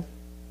 7.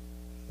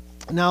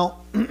 Now,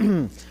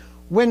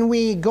 when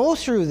we go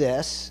through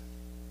this,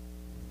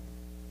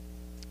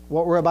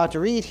 what we're about to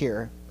read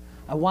here,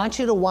 I want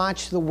you to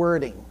watch the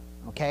wording,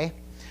 okay?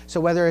 So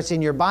whether it's in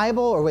your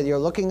Bible or whether you're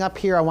looking up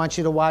here, I want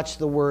you to watch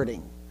the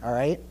wording, all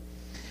right?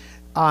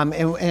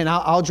 And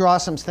I'll draw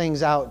some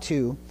things out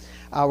too.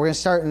 We're going to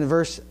start in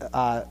verse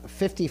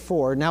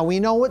 54. Now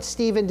we know what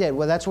Stephen did.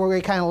 Well, that's where we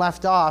kind of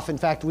left off. In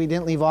fact, I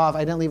didn't leave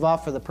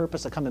off for the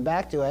purpose of coming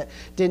back to it.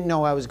 Didn't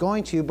know I was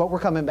going to, but we're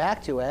coming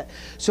back to it.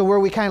 So where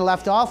we kind of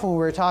left off when we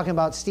were talking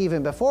about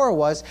Stephen before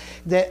was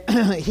that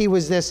he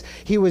was this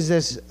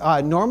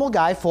normal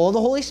guy full of the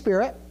Holy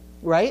Spirit,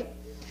 right?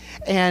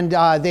 And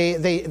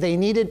they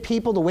needed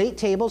people to wait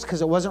tables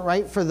because it wasn't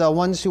right for the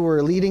ones who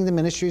were leading the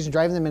ministries and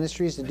driving the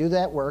ministries to do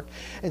that work.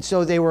 And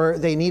so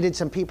they needed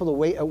some people to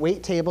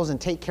wait tables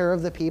and take care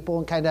of the people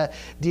and kind of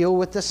deal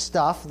with the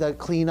stuff, the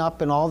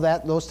cleanup and all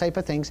that, those type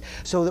of things.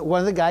 So that one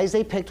of the guys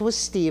they picked was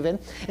Stephen.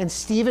 And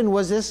Stephen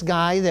was this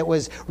guy that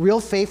was real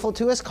faithful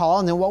to his call.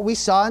 And then what we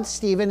saw in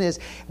Stephen is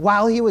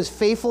while he was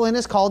faithful in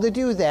his call to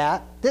do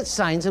that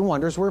signs and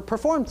wonders were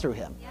performed through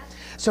him. Yeah.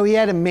 So he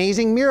had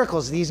amazing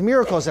miracles, these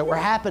miracles that were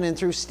happening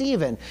through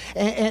Stephen.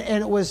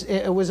 And it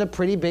was a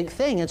pretty big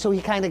thing. And so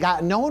he kind of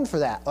got known for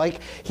that.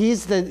 Like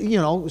he's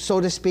the, so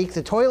to speak,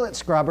 the toilet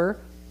scrubber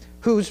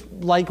who's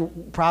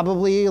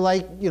probably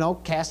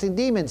casting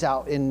demons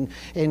out and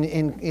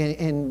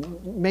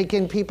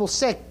making people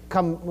sick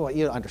well,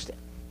 you understand,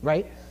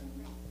 right?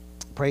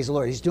 Praise the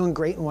Lord. He's doing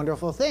great and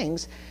wonderful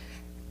things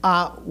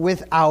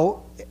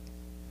without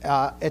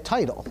a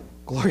title.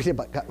 Glory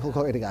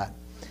to God.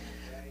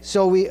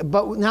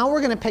 But now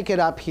we're going to pick it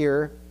up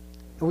here.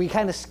 We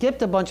kind of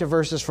skipped a bunch of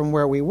verses from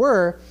where we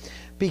were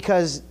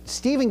because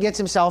Stephen gets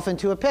himself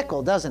into a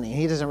pickle, doesn't he?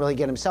 He doesn't really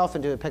get himself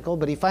into a pickle,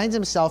 but he finds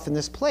himself in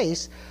this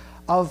place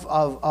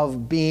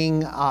of being,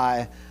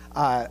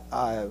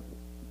 the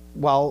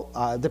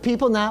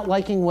people not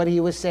liking what he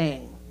was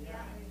saying,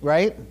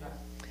 right?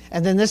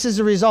 And then this is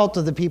the result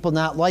of the people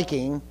not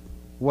liking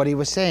what he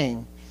was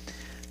saying.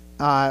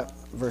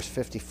 Verse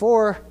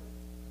 54,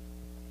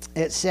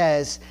 it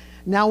says,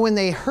 now when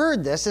they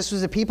heard this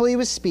was the people he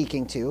was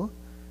speaking to,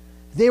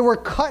 they were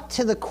cut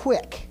to the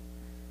quick,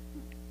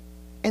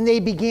 and they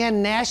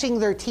began gnashing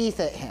their teeth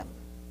at him.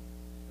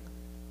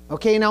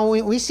 Okay, now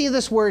we see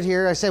this word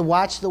here. I said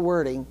watch the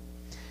wording.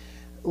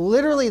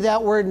 Literally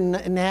that word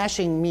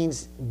gnashing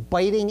means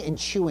biting and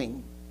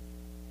chewing.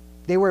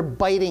 They were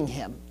biting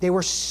him. They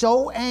were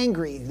so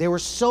angry. They were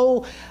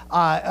so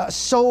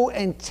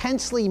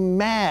intensely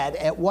mad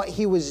at what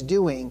he was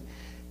doing.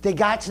 They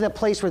got to the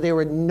place where they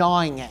were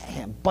gnawing at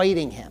him,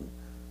 biting him.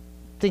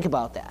 Think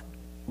about that.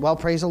 Well,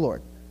 praise the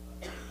Lord.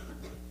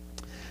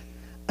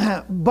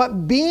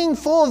 But being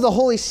full of the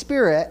Holy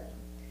Spirit,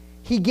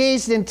 he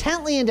gazed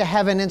intently into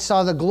heaven and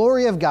saw the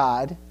glory of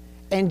God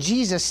and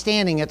Jesus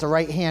standing at the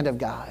right hand of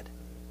God.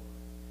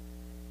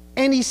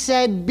 And he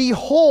said,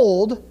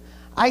 behold,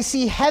 I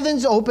see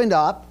heavens opened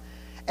up,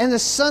 and the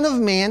Son of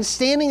Man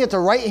standing at the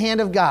right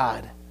hand of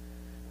God.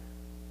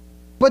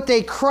 But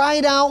they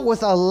cried out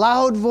with a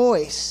loud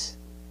voice,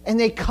 and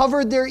they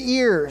covered their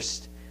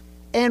ears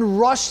and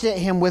rushed at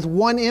him with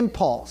one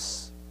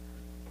impulse.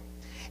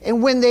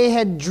 And when they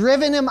had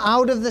driven him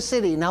out of the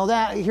city, now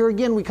that, here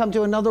again we come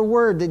to another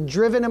word, that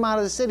driven him out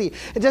of the city.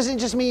 It doesn't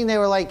just mean they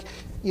were like,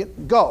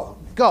 go.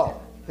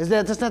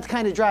 That's not the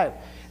kind of drive.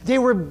 They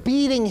were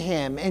beating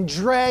him and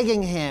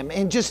dragging him,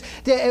 and just,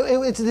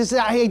 it's this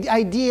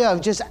idea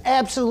of just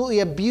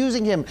absolutely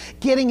abusing him,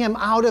 getting him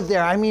out of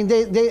there. I mean,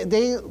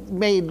 they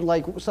made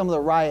like some of the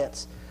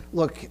riots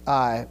look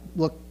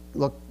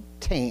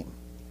tame.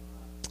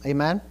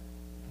 Amen?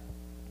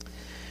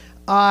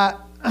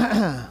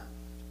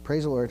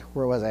 Praise the Lord.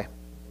 Where was I?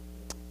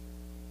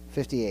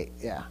 58,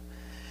 yeah.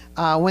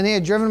 When they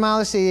had driven him out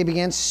of the city, they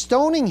began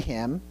stoning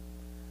him,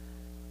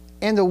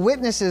 and the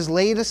witnesses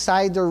laid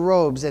aside their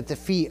robes at the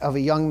feet of a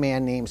young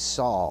man named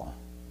Saul.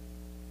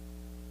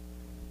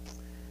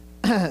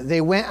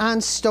 They went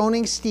on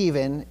stoning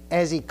Stephen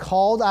as he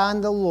called on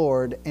the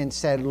Lord and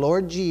said,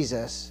 Lord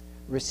Jesus,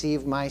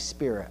 receive my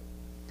spirit.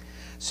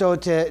 So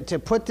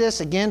to put this,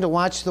 again, to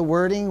watch the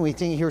wording, we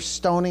think here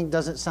stoning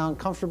doesn't sound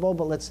comfortable,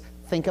 but let's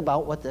think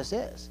about what this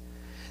is.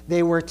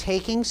 They were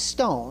taking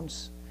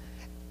stones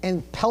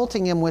and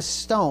pelting him with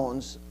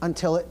stones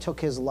until it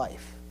took his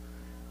life.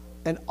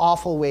 An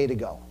awful way to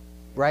go,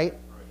 right?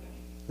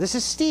 This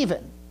is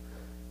Stephen.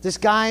 This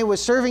guy was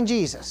serving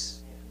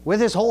Jesus with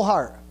his whole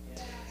heart.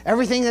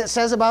 Everything that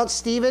says about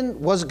Stephen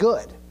was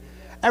good.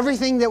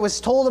 Everything that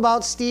was told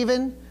about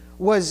Stephen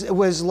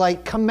was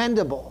like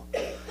commendable.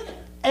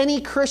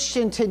 Any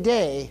Christian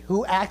today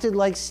who acted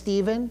like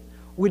Stephen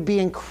would be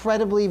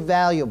incredibly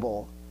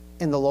valuable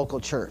in the local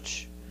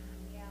church.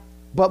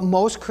 But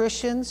most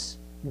Christians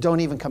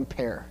don't even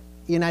compare,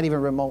 not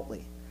even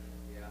remotely.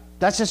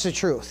 That's just the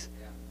truth.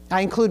 I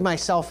include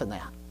myself in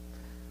that.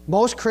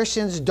 Most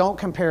Christians don't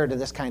compare to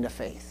this kind of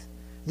faith,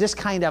 this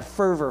kind of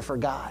fervor for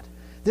God,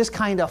 this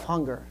kind of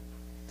hunger.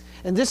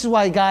 And this is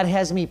why God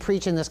has me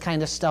preaching this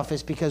kind of stuff,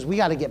 is because we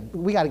got to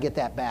get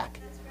that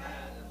back.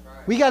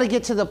 We got to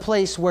get to the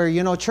place where,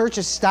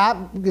 churches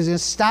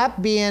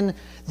stop being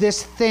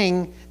this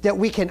thing that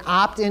we can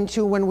opt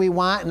into when we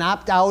want and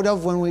opt out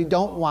of when we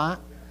don't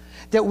want.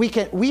 That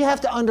we have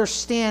to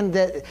understand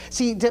that,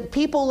 that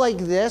people like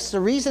this,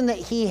 the reason that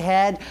he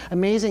had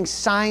amazing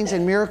signs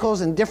and miracles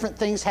and different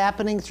things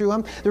happening through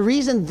him, the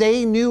reason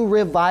they knew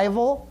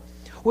revival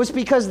was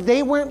because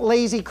they weren't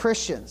lazy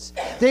Christians.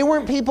 They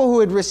weren't people who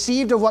had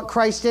received of what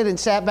Christ did and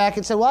sat back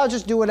and said, well, I'll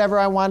just do whatever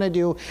I want to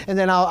do, and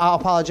then I'll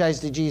apologize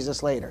to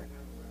Jesus later.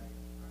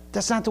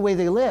 That's not the way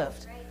they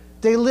lived.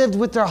 They lived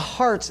with their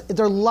hearts,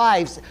 their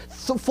lives,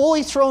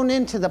 fully thrown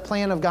into the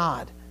plan of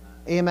God.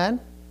 Amen?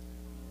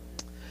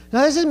 Now,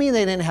 that doesn't mean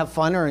they didn't have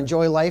fun or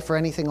enjoy life or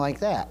anything like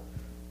that.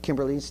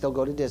 Kimberly still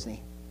go to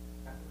Disney.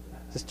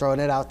 Just throwing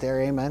it out there.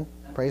 Amen.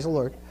 Praise the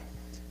Lord.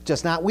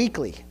 Just not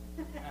weekly.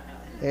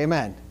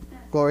 Amen.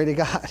 Glory to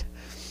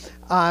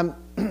God.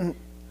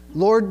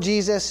 Lord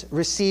Jesus,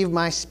 receive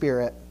my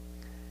spirit.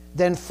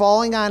 Then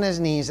falling on his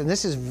knees, and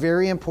this is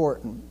very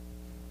important,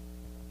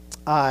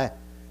 because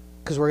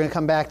we're going to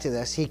come back to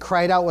this. He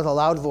cried out with a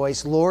loud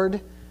voice,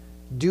 Lord,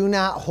 do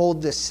not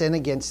hold this sin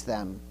against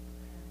them.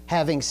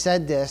 Having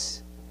said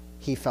this,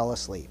 he fell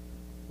asleep.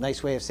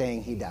 Nice way of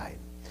saying he died.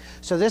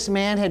 So this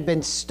man had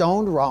been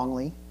stoned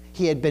wrongly.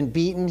 He had been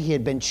beaten. He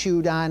had been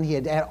chewed on. He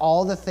had had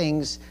all the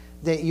things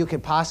that you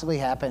could possibly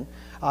happen.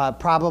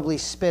 Probably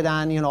spit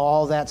on,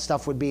 all that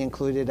stuff would be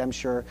included, I'm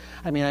sure.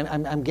 I mean,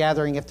 I'm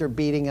gathering if they're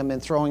beating him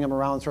and throwing him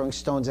around, throwing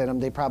stones at him,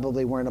 they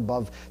probably weren't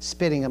above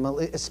spitting him,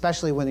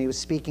 especially when he was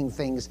speaking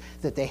things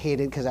that they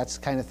hated, because that's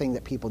the kind of thing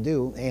that people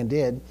do and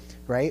did,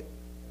 right?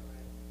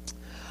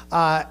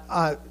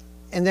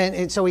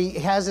 And so he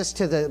has us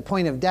to the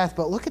point of death,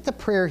 but look at the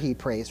prayer he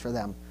prays for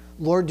them.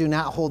 Lord, do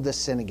not hold this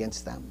sin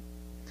against them.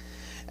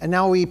 And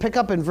now we pick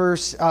up in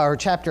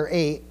chapter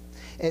 8.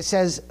 It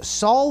says,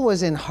 Saul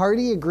was in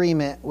hearty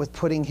agreement with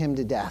putting him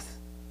to death.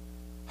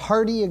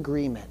 Hearty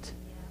agreement.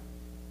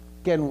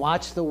 Again,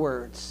 watch the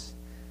words.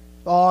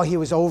 Oh, he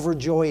was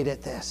overjoyed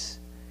at this.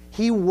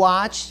 He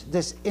watched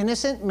this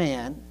innocent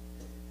man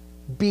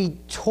be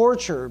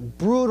tortured,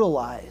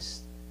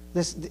 brutalized.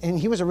 And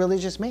he was a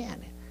religious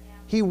man.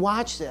 He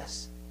watched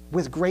this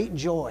with great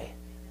joy.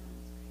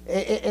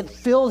 It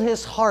filled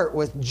his heart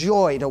with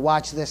joy to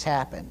watch this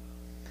happen.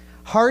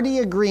 Hearty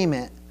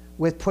agreement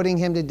with putting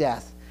him to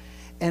death.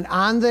 And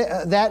on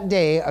that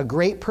day, a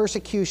great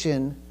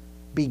persecution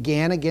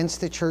began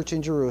against the church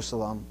in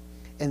Jerusalem,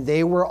 and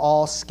they were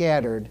all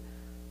scattered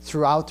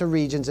throughout the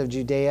regions of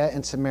Judea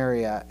and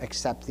Samaria,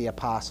 except the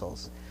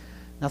apostles.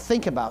 Now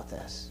think about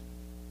this.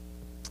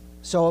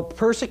 So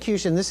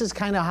persecution, this is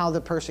kind of how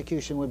the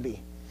persecution would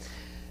be.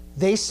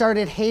 They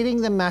started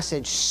hating the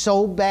message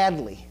so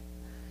badly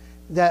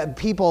that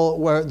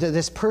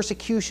this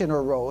persecution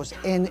arose,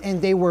 and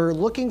they were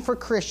looking for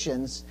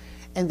Christians,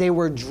 and they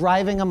were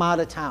driving them out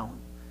of town.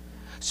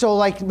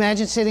 So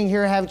imagine sitting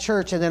here, have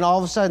church, and then all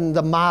of a sudden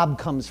the mob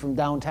comes from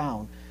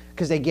downtown.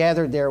 because they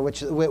gathered there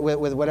with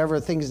whatever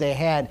things they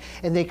had,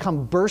 and they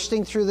come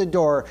bursting through the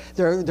door.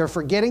 They're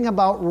forgetting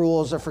about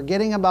rules. They're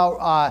forgetting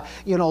about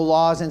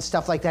laws and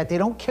stuff like that. They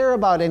don't care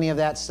about any of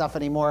that stuff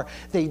anymore.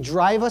 They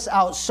drive us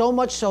out so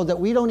much so that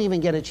we don't even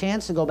get a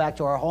chance to go back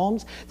to our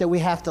homes, that we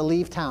have to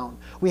leave town.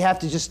 We have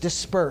to just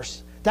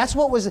disperse. This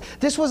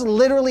was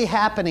literally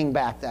happening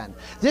back then.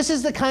 This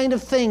is the kind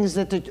of things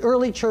that the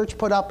early church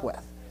put up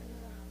with.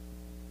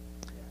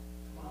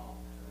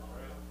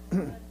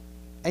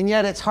 And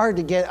yet it's hard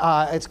to get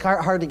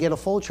a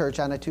full church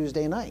on a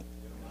Tuesday night.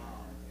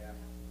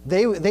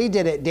 They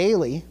did it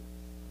daily.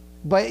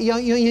 But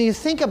you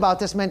think about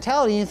this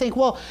mentality, and you think,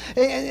 well,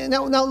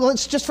 now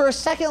let's just for a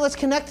second, let's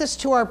connect this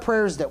to our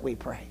prayers that we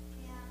pray.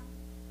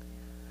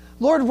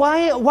 Lord,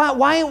 why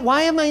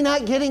am I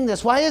not getting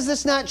this? Why is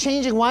this not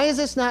changing? Why is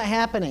this not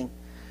happening?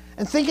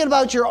 And thinking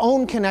about your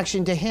own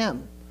connection to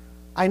Him.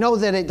 I know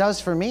that it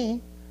does for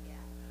me.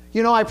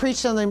 I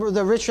preached on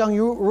the rich young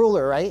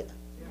ruler, right?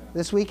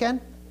 This weekend.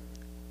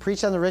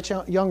 Preached on the rich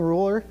young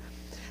ruler.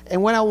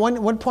 And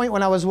one point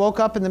when I was woke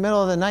up in the middle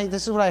of the night,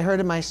 this is what I heard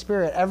in my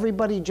spirit.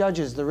 Everybody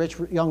judges the rich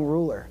young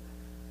ruler.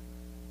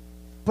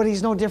 But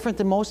he's no different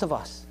than most of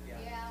us. Yeah.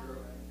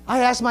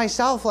 I asked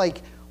myself,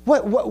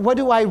 what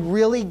do I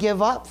really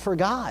give up for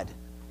God?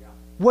 Yeah.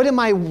 What am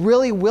I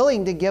really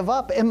willing to give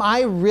up? Am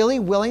I really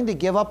willing to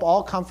give up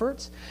all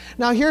comforts?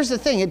 Now, here's the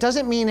thing. It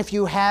doesn't mean if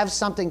you have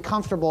something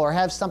comfortable or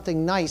have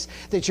something nice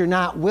that you're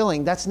not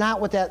willing. That's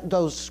not what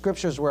those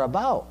scriptures were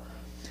about.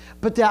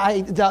 But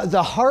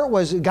the heart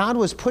was, God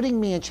was putting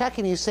me in check,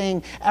 and He's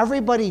saying,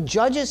 everybody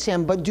judges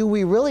Him, but do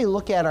we really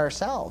look at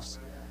ourselves?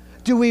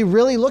 Do we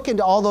really look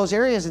into all those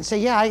areas and say,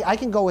 yeah, I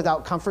can go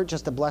without comfort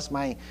just to bless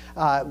my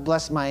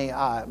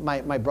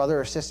brother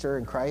or sister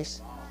in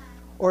Christ,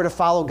 or to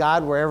follow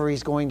God wherever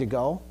He's going to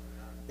go,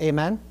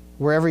 amen,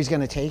 wherever He's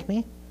going to take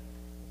me.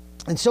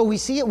 And so we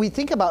see it, we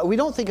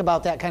don't think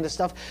about that kind of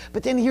stuff.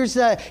 But then here's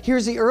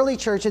the early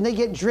church, and they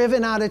get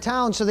driven out of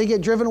town, so they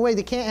get driven away.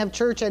 They can't have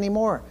church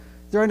anymore.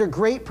 They're under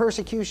great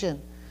persecution.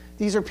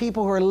 These are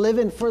people who are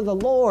living for the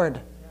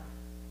Lord.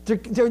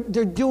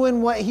 They're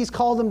doing what He's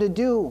called them to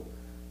do.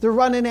 They're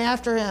running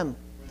after Him.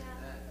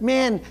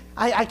 Man,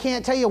 I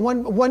can't tell you,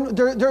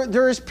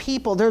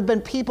 there have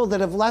been people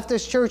that have left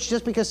this church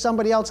just because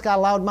somebody else got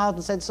a loud mouth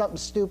and said something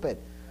stupid.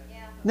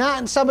 Yeah.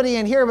 Not somebody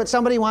in here, but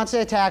somebody wants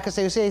to attack us.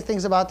 They say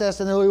things about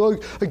this, and they're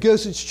like, oh, I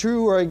guess it's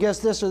true, or I guess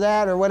this or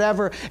that, or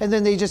whatever. And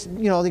then they just,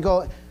 they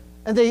go,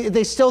 and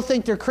they still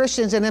think they're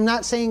Christians. And I'm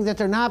not saying that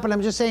they're not, but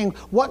I'm just saying,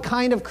 what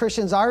kind of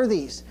Christians are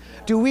these?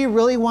 Do we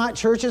really want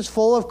churches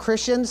full of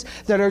Christians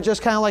that are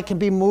just kind of like can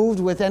be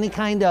moved with any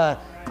kind of...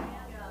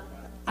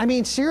 I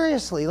mean,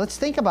 seriously, let's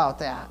think about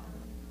that.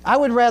 I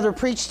would rather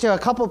preach to a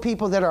couple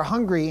people that are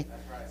hungry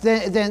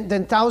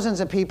than thousands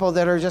of people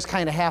that are just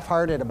kind of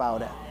half-hearted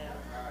about it.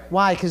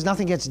 Why? Because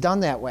nothing gets done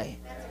that way.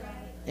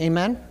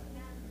 Amen?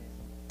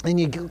 And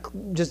you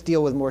just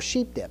deal with more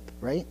sheep dip,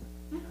 right?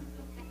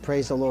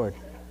 Praise the Lord.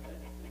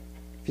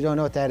 If you don't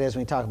know what that is,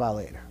 we can talk about it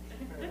later.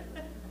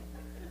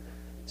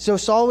 So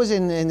Saul was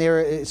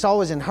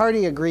in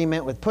hearty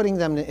agreement with putting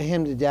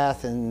him to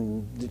death,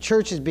 and the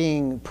church is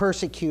being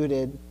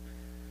persecuted.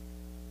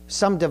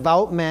 Some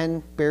devout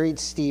men buried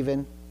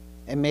Stephen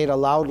and made a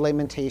loud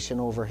lamentation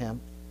over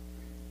him.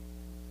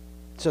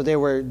 So they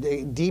were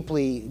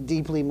deeply,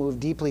 deeply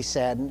moved, deeply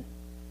saddened.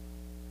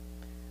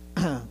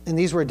 And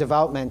these were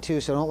devout men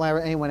too, so don't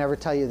let anyone ever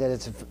tell you that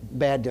it's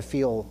bad to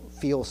feel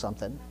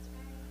something.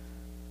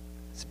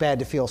 It's bad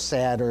to feel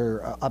sad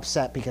or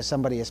upset because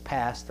somebody has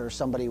passed or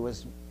somebody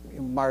was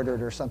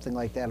martyred or something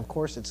like that. Of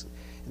course,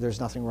 there's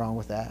nothing wrong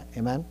with that.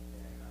 Amen?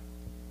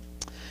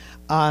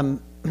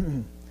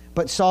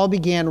 But Saul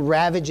began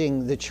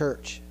ravaging the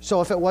church. So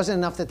if it wasn't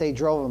enough that they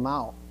drove him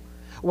out,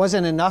 it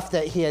wasn't enough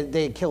that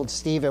they had killed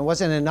Stephen, it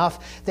wasn't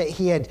enough that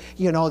he had,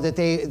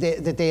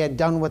 that they had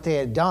done what they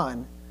had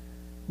done.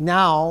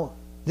 Now,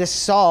 this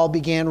Saul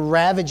began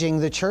ravaging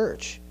the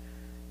church,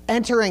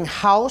 entering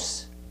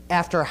house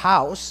after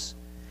house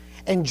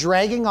and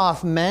dragging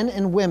off men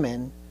and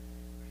women.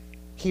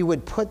 He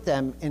would put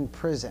them in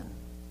prison.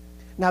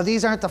 Now,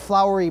 these aren't the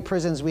flowery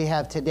prisons we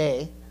have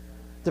today,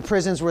 the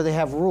prisons where they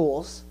have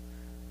rules.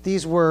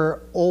 These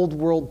were old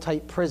world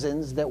type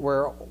prisons that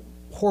were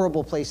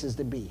horrible places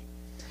to be.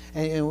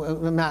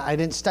 And I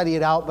didn't study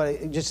it out,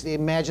 but just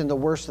imagine the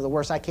worst of the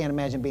worst. I can't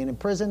imagine being in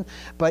prison,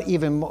 but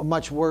even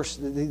much worse,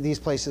 these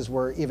places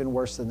were even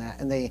worse than that.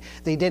 And they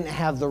didn't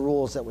have the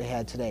rules that we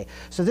had today.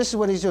 So this is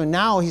what he's doing.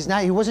 Now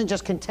he wasn't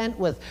just content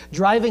with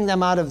driving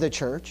them out of the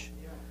church.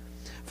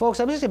 Folks,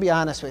 I'm just going to be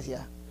honest with you.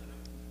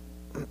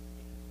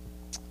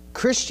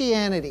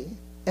 Christianity,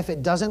 if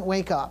it doesn't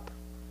wake up,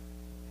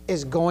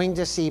 is going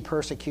to see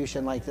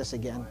persecution like this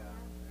again.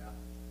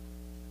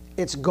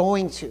 It's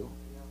going to.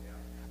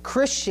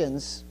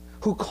 Christians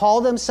who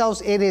call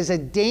themselves, it is a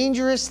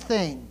dangerous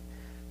thing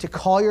to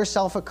call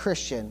yourself a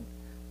Christian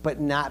but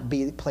not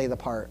play the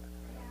part.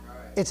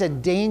 It's a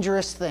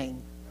dangerous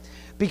thing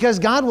because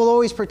God will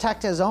always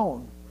protect His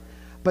own.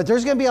 But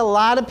there's going to be a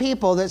lot of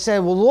people that say,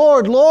 well,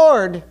 Lord,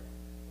 Lord.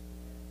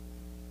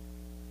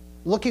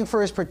 looking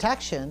for his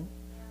protection,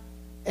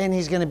 and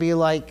he's going to be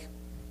like,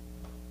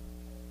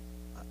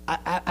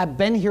 I've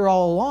been here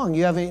all along.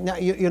 You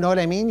haven't, you know what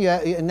I mean?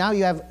 Now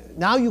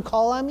you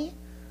call on me?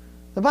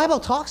 The Bible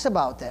talks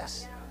about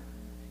this.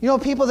 You know,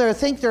 people that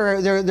think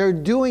they're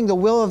doing the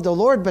will of the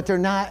Lord, but they're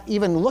not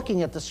even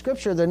looking at the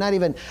Scripture. They're not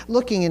even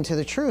looking into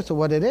the truth of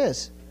what it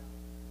is.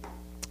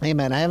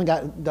 Amen. I haven't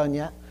got done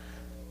yet.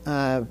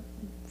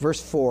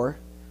 Verse 4.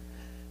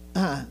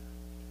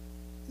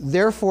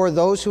 Therefore,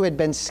 those who had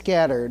been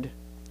scattered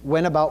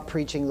went about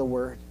preaching the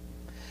word.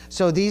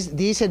 So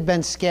these had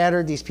been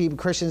scattered. These people,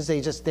 Christians,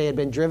 they had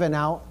been driven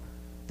out.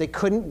 They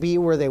couldn't be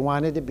where they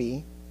wanted to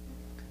be.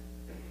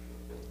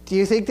 Do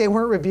you think they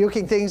weren't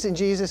rebuking things in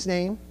Jesus'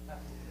 name?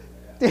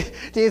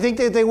 Do you think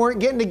that they weren't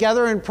getting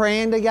together and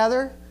praying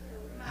together?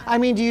 I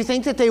mean, do you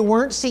think that they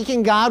weren't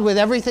seeking God with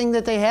everything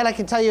that they had? I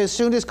can tell you, as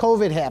soon as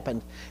COVID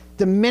happened,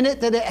 the minute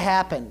that it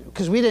happened,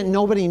 because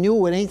nobody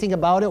knew anything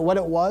about it, what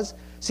it was,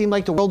 seemed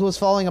like the world was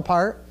falling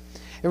apart.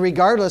 And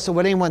regardless of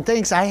what anyone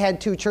thinks, I had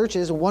two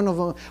churches, and one of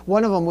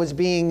them was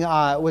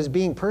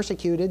being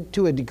persecuted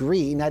to a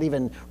degree, not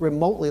even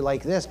remotely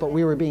like this, but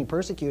we were being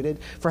persecuted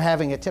for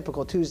having a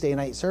typical Tuesday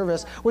night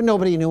service when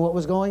nobody knew what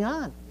was going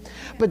on.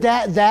 But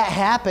that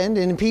happened,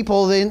 and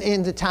people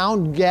in the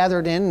town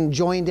gathered in and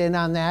joined in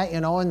on that,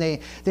 you know, and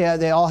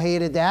they all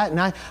hated that.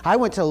 And I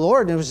went to the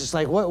Lord, and it was just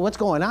like, what's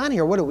going on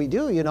here? What do we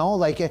do? You know,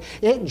 like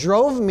it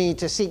drove me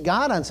to seek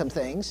God on some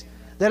things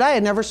that I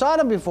had never sought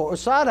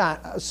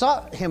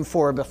him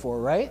for before,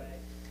 right?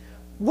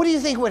 What do you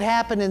think would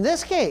happen in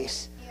this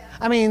case?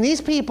 I mean, these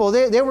people,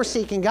 they were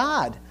seeking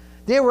God.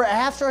 They were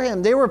after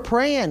him. They were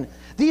praying.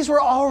 These were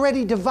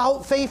already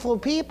devout, faithful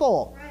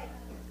people.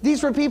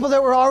 These were people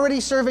that were already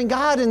serving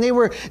God, and they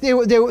were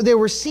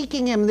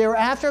seeking him. They were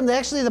after him.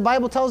 Actually, the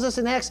Bible tells us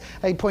in Acts,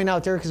 I point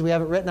out there because we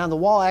have it written on the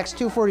wall, Acts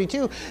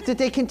 2:42, that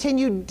they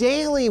continued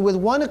daily with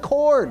one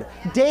accord.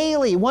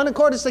 Daily, one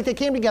accord. It's like they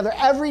came together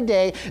every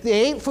day. They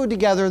ate food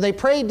together. They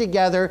prayed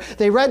together.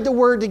 They read the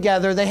word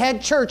together. They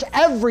had church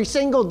every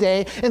single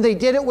day, and they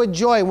did it with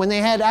joy. When they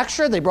had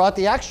extra, they brought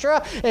the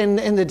extra,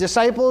 and the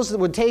disciples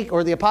would take,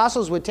 or the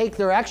apostles would take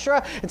their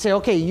extra and say,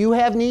 okay, you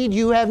have need,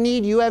 you have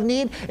need, you have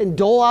need, and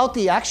dole out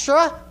the extra.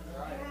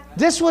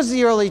 This was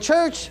the early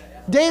church,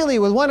 daily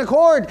with one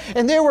accord,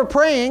 and they were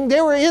praying. They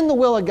were in the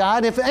will of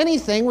God. If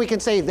anything, we can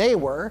say they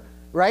were,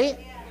 right?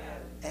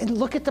 And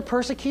look at the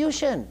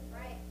persecution.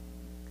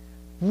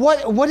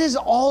 What is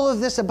all of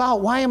this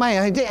about? Why am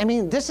I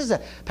mean,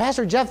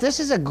 Pastor Jeff, this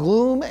is a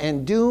gloom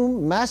and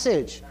doom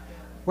message.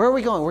 Where are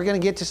we going? We're going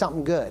to get to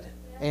something good.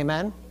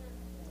 Amen?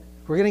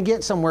 We're going to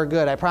get somewhere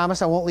good. I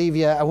promise I won't leave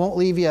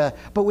you.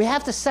 But we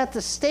have to set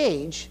the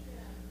stage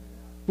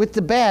with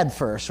the bad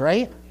first,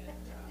 right?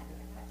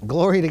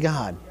 Glory to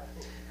God.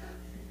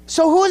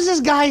 So who is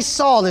this guy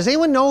Saul? Does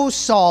anyone know who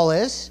Saul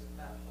is?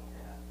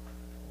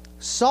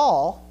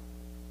 Saul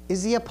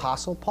is the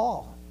Apostle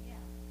Paul.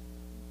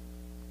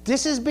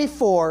 This is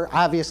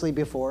obviously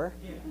before,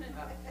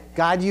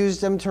 God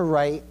used him to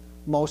write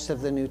most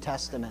of the New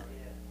Testament.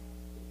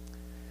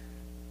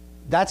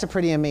 That's a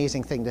pretty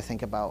amazing thing to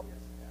think about.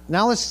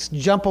 Now let's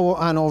jump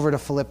on over to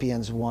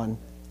Philippians 1.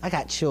 I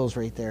got chills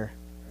right there.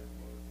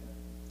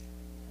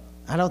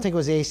 I don't think it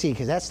was AC,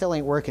 because that still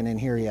ain't working in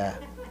here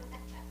yet.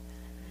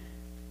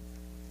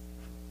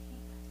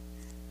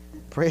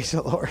 Praise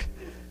the Lord.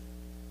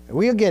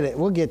 We'll get it.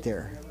 We'll get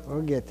there.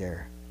 We'll get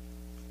there.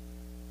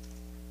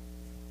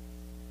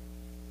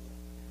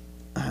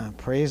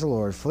 Praise the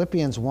Lord.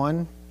 Philippians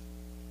 1.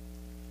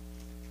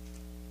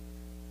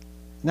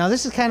 Now,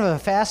 this is kind of a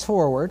fast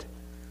forward.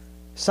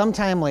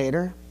 Sometime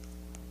later,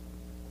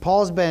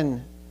 Paul's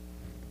been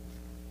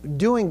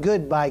doing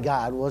good by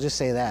God. We'll just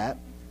say that.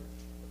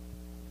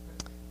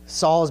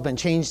 Saul has been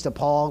changed to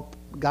Paul.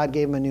 God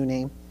gave him a new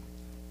name,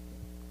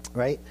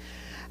 right?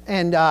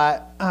 And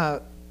I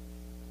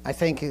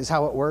think is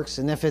how it works.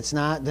 And if it's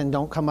not, then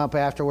don't come up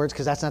afterwards,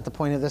 because that's not the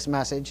point of this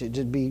message. It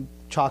should be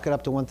chalk it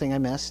up to one thing I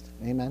missed.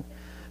 Amen.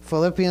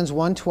 Philippians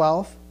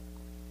 1:12.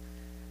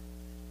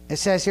 It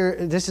says here,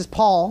 this is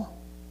Paul.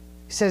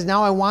 He says,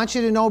 now I want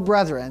you to know,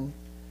 brethren,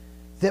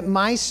 that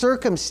my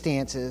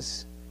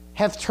circumstances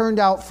have turned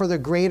out for the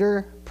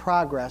greater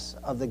progress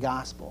of the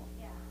gospel.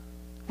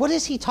 What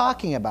is he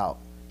talking about?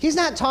 He's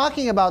not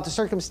talking about the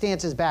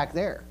circumstances back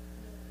there.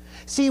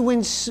 See,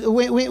 when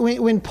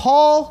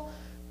Paul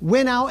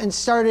went out and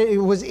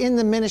was in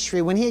the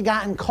ministry, when he had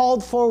gotten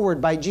called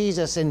forward by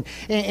Jesus and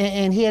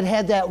he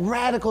had that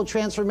radical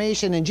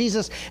transformation, and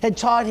Jesus had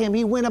taught him,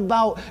 he went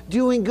about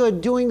doing good,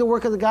 doing the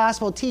work of the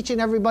gospel, teaching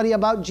everybody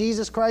about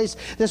Jesus Christ,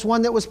 this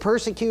one that was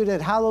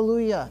persecuted.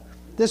 Hallelujah.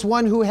 This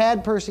one who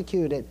had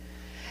persecuted.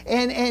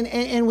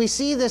 And we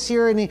see this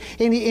here, and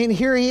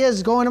here he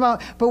is going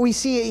about, but we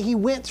see he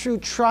went through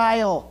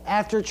trial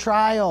after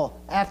trial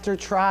after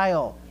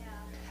trial. Yeah.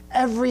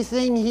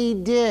 Everything he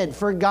did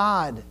for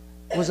God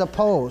was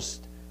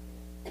opposed.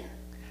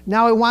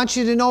 Now I want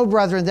you to know,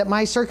 brethren, that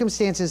my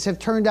circumstances have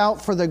turned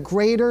out for the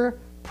greater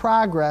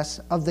progress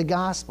of the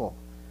gospel,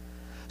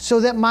 so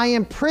that my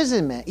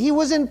imprisonment, he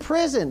was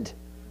imprisoned.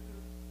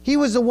 He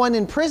was the one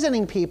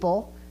imprisoning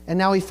people, and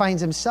now he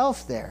finds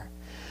himself there.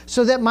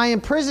 So that my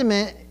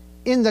imprisonment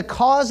in the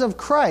cause of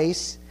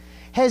Christ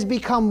has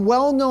become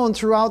well known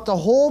throughout the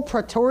whole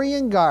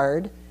Praetorian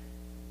Guard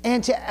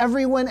and to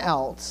everyone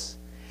else,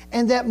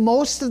 and that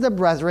most of the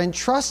brethren,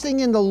 trusting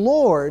in the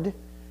Lord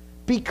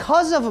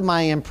because of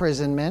my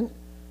imprisonment,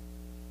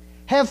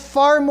 have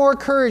far more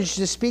courage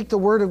to speak the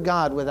word of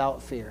God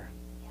without fear.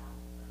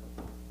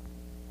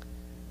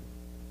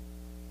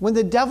 When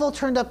the devil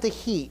turned up the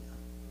heat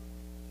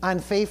on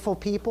faithful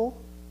people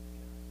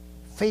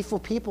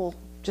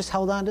just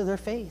held on to their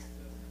faith.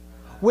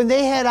 When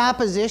they had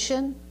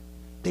opposition,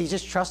 they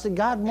just trusted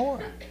God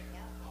more.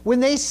 When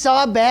they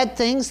saw bad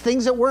things,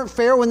 things that weren't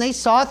fair, when they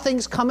saw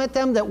things come at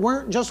them that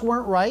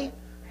weren't right,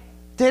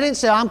 they didn't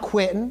say, I'm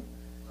quitting.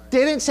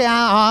 They didn't say,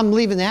 I'm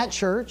leaving that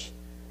church.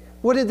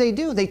 What did they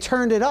do? They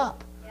turned it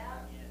up.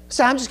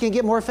 So I'm just going to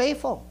get more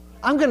faithful.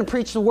 I'm going to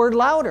preach the word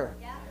louder.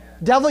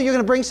 Devil, you're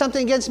going to bring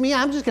something against me,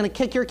 I'm just going to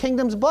kick your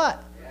kingdom's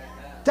butt.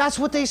 That's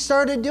what they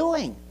started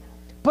doing.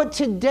 But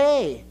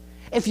today,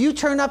 if you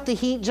turn up the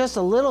heat just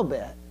a little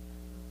bit,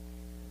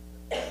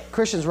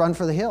 Christians run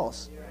for the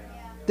hills.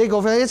 They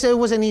go for it. It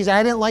wasn't easy.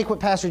 I didn't like what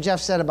Pastor Jeff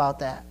said about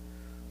that.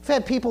 We've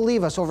had people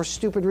leave us over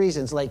stupid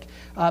reasons, like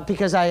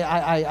because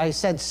I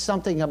said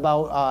something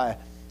about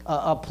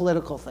a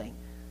political thing.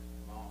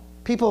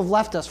 People have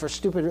left us for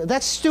stupid.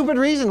 That's a stupid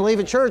reason to leave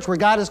a church where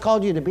God has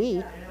called you to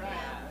be.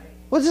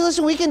 Well,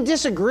 listen, we can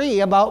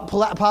disagree about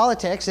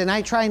politics, and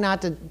I try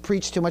not to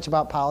preach too much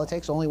about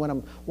politics. Only when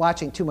I'm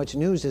watching too much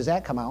news does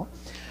that come out.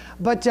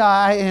 But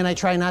and I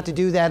try not to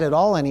do that at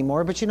all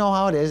anymore. But you know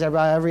how it is.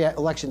 Every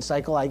election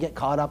cycle, I get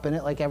caught up in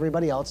it like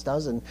everybody else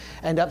does, and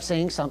end up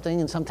saying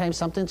something, and sometimes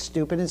something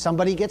stupid, and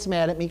somebody gets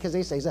mad at me because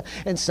they say so,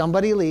 and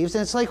somebody leaves,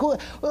 and it's like,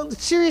 well,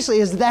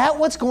 seriously, is that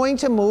what's going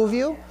to move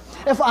you?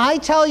 If I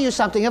tell you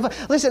something,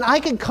 listen, I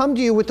could come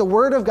to you with the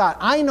Word of God.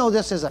 I know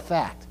this is a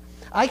fact.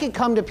 I could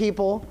come to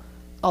people,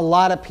 a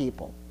lot of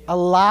people,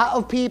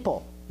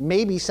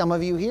 maybe some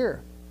of you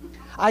here.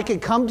 I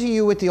could come to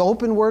you with the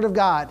open Word of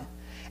God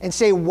and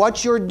say,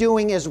 what you're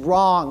doing is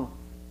wrong,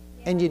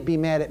 and you'd be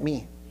mad at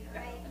me.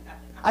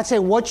 I'd say,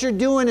 what you're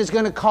doing is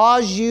going to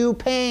cause you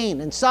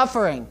pain and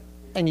suffering,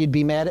 and you'd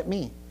be mad at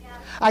me.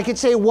 I could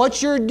say,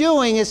 what you're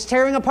doing is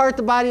tearing apart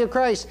the body of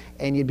Christ,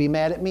 and you'd be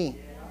mad at me.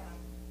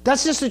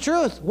 That's just the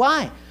truth.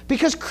 Why?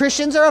 Because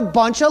Christians are a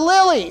bunch of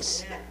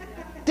lilies.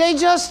 They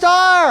just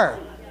are.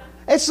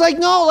 It's like,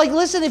 no, like,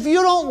 listen, if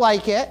you don't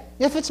like it,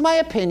 if it's my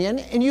opinion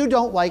and you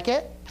don't like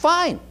it,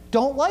 fine,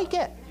 don't like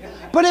it.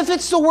 But if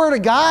it's the Word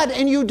of God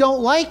and you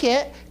don't like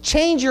it,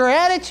 change your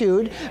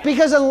attitude,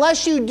 because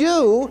unless you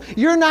do,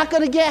 you're not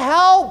going to get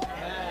help.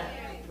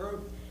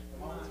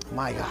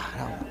 My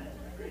God.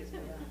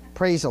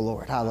 Praise the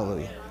Lord.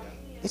 Hallelujah.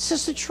 It's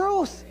just the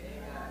truth.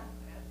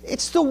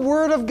 It's the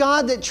Word of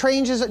God that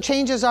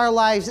changes our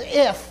lives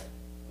if.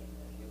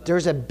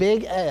 There's a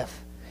big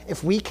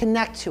if we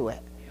connect to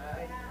it.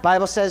 The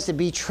Bible says to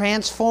be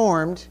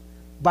transformed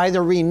by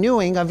the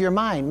renewing of your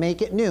mind.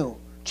 Make it new.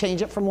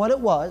 Change it from what it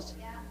was.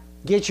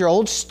 Get your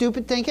old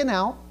stupid thinking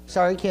out.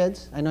 Sorry,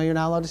 kids. I know you're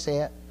not allowed to say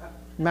it.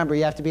 Remember,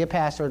 you have to be a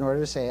pastor in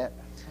order to say it.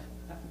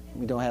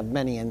 We don't have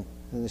many in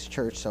this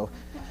church, so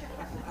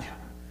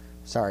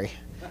sorry.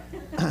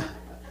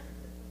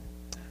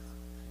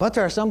 But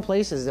there are some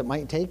places that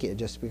might take you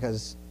just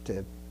because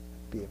to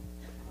be.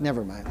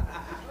 Never mind.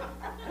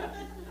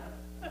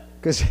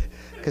 Because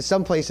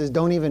some places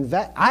don't even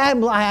vet.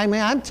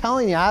 I'm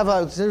telling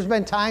you, there's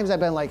been times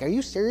I've been like, are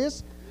you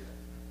serious?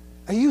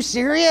 Are you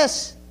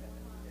serious?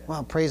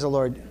 Well, praise the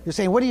Lord. You're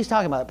saying, what are you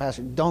talking about,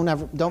 Pastor? Don't.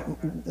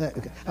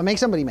 I'll make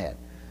somebody mad.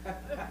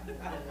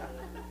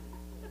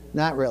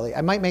 Not really.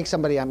 I might make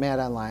somebody mad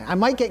online. I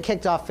might get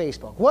kicked off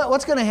Facebook.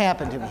 What's going to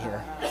happen to me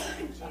here?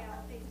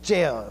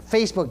 Jail.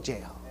 Facebook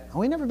jail. Oh,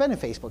 we've never been in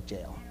Facebook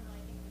jail.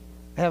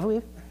 Have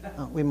we?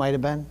 Oh, we might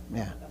have been.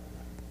 Yeah.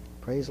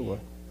 Praise the Lord.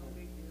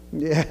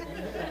 Yeah.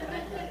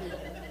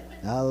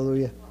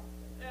 Hallelujah.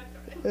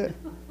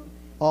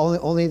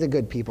 Only the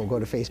good people go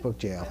to Facebook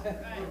jail.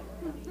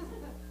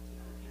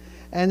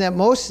 And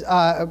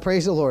that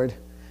praise the Lord,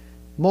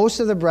 most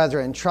of the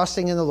brethren,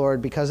 trusting in the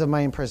Lord because of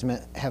my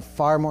imprisonment, have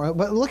far more.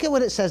 But look at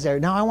what it says there.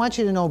 Now I want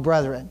you to know,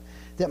 brethren,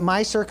 that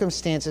my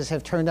circumstances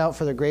have turned out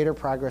for the greater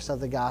progress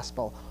of the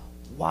gospel.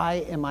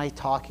 Why am I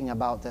talking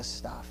about this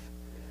stuff?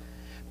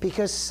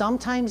 Because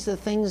sometimes the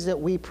things that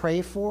we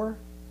pray for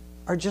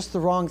are just the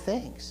wrong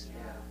things.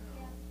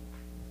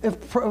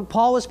 If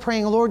Paul was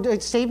praying,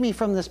 Lord, save me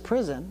from this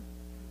prison,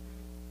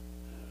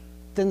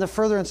 then the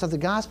furtherance of the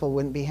gospel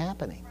wouldn't be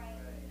happening.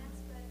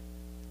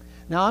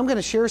 Now, I'm going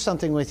to share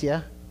something with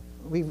you.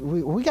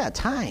 We got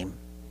time.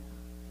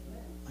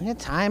 I got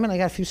time, and I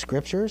got a few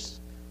scriptures.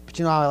 But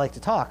you know how I like to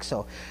talk,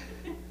 so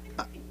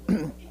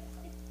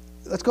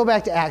let's go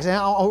back to Acts. And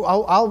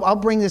I'll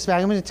bring this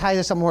back. I'm going to tie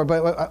this up more,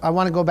 but I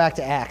want to go back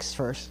to Acts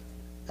first.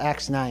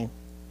 Acts 9.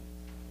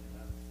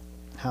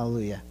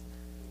 Hallelujah.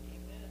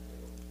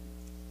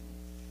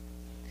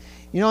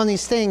 You know, and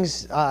these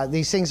things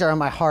are on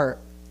my heart.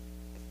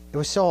 It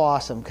was so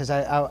awesome because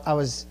I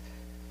was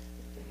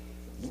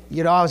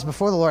I was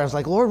before the Lord. I was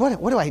like, Lord,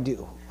 what do I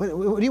do?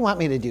 What do you want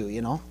me to do,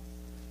 What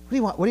do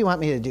you want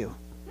me to do?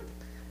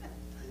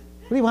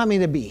 What do you want me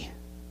to be?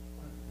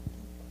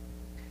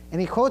 And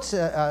he quotes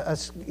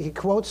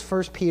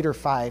 1 Peter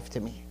 5 to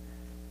me.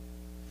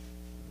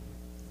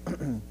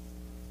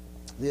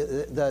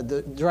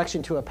 the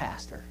direction to a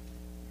pastor.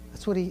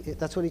 That's what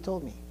he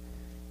told me.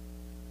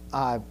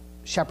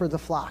 Shepherd the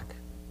flock,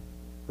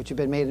 which have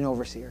been made an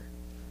overseer.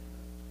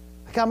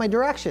 I got my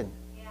direction.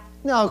 Yeah.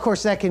 Now, of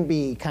course, that can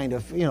be kind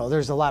of,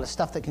 there's a lot of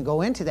stuff that can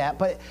go into that.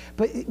 But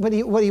what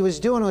he was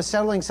doing was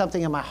settling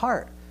something in my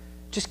heart.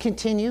 Just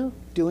continue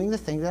doing the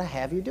thing that I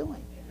have you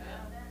doing.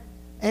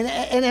 And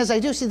as I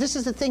do, see, this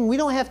is the thing. We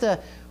don't have to,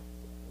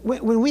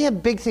 when we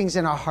have big things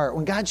in our heart,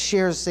 when God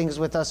shares things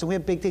with us and we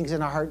have big things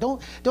in our heart,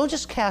 don't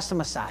just cast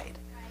them aside.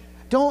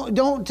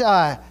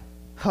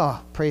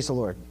 Praise the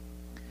Lord.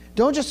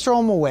 Don't just throw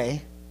them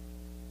away.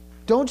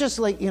 Don't just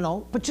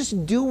but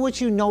just do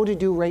what you know to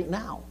do right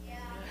now. Yeah.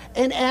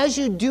 And as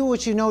you do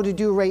what you know to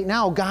do right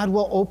now, God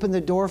will open the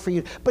door for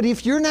you. But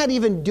if you're not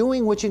even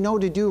doing what you know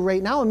to do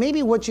right now, and maybe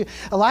a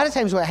lot of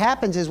times what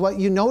happens is what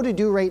you know to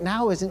do right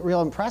now isn't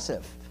real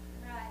impressive.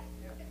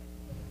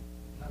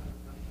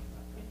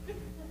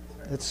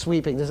 It's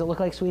sweeping. Does it look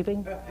like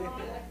sweeping?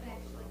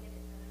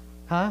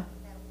 Huh?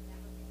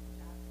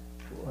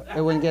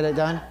 It wouldn't get it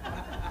done?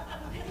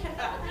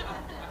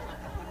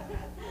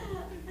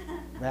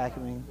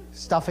 Vacuuming,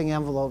 stuffing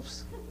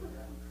envelopes,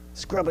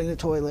 scrubbing the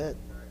toilet,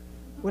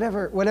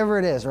 whatever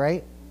it is,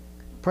 right?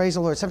 Praise the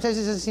Lord. Sometimes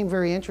it doesn't seem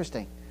very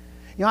interesting.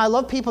 I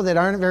love people that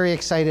aren't very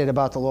excited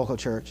about the local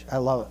church. I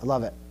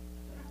love it.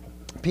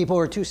 People who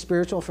are too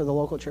spiritual for the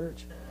local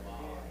church.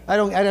 I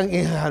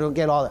don't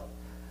get all that.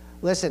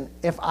 Listen,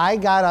 if I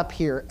got up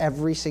here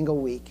every single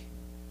week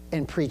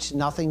and preached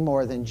nothing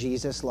more than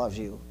Jesus loves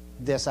you,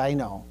 this I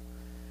know.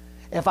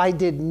 If I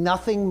did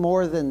nothing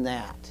more than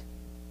that,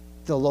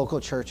 the local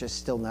church is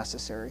still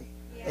necessary.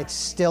 Yeah. It's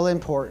still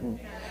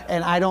important.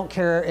 And I don't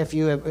care if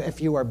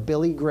you are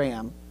Billy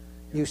Graham,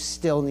 you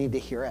still need to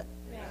hear it.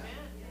 Yeah.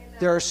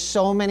 There are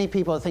so many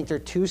people that think they're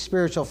too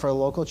spiritual for a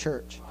local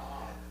church.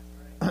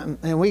 And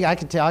I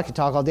could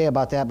talk all day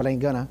about that, but I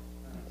ain't gonna.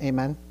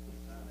 Amen.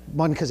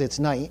 One, because it's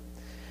night.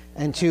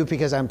 And two,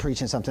 because I'm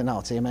preaching something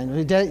else. Amen.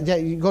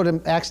 You go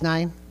to Acts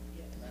 9.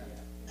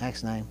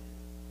 Acts 9.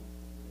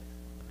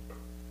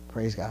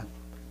 Praise God.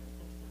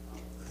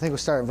 I think we'll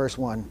start at verse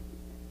 1.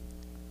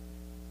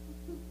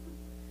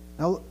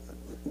 Now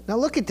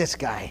look at this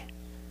guy.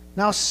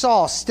 Now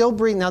Saul, still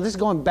breathing. Now this is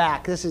going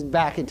back. This is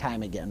back in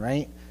time again,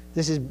 right?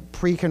 This is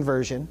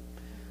pre-conversion.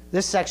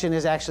 This section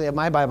is actually, in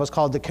my Bible, is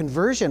called the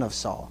conversion of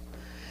Saul.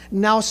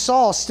 Now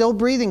Saul, still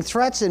breathing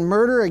threats and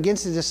murder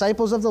against the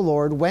disciples of the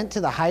Lord, went to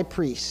the high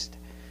priest.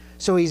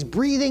 So he's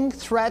breathing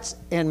threats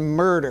and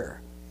murder.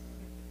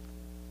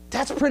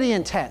 That's pretty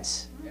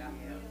intense. Yeah.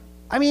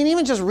 I mean,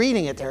 even just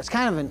reading it there, it's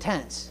kind of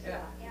intense. Yeah.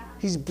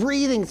 He's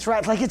breathing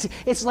threats. Like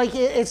it's like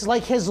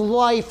his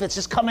life. It's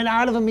just coming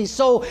out of him. He's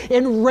so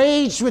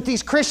enraged with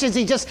these Christians.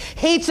 He just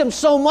hates them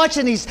so much,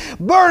 and he's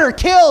murder,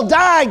 kill,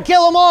 die,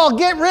 kill them all,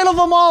 get rid of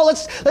them all.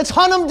 Let's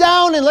hunt them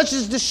down and let's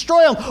just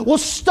destroy them. We'll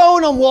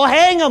stone them. We'll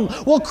hang them.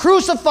 We'll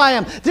crucify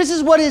them.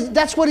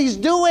 That's what he's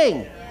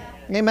doing.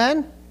 Yeah.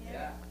 Amen.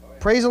 Yeah.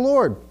 Praise the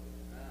Lord.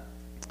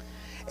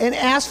 And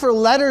ask for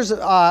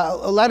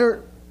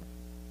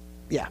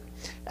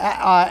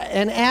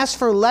and asked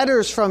for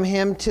letters from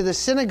him to the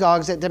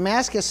synagogues at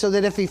Damascus, so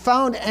that if he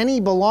found any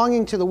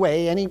belonging to the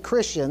way, any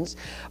Christians,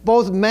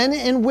 both men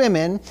and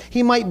women,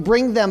 he might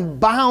bring them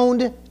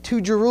bound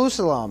to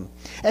Jerusalem.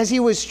 As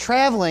he was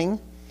traveling,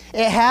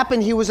 it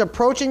happened he was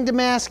approaching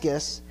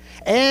Damascus,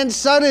 and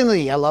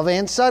suddenly, I love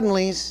and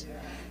suddenlies.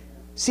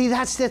 See,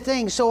 that's the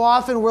thing. So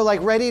often we're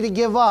like ready to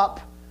give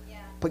up,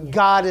 but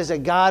God is a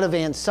God of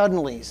and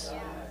suddenlies.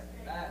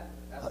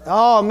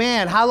 Oh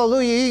man,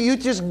 hallelujah. You're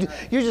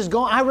just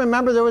going. I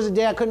remember there was a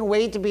day I couldn't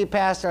wait to be a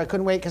pastor. I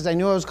couldn't wait because I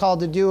knew I was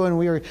called to do, and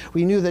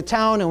we knew the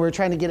town, and we were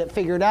trying to get it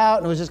figured out,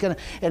 and it was just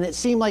and it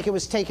seemed like it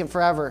was taking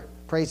forever.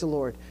 Praise the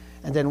Lord.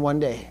 And then one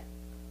day,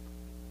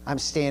 I'm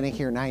standing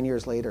here 9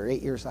 years later,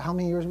 8 years. How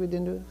many years we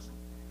didn't do this?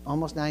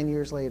 Almost 9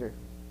 years later.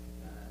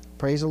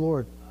 Praise the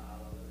Lord.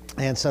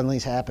 And suddenly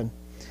it's happened.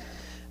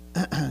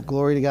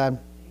 Glory to God.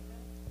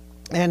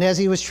 And as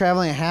he was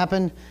traveling, it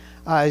happened.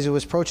 As he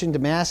was approaching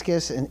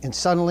Damascus, and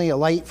suddenly a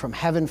light from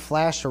heaven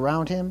flashed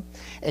around him,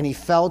 and he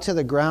fell to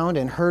the ground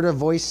and heard a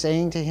voice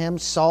saying to him,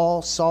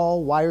 Saul,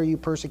 Saul, why are you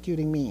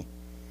persecuting me?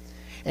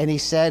 And he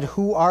said,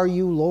 Who are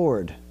you,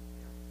 Lord?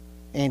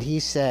 And he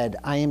said,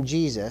 I am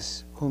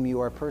Jesus, whom you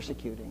are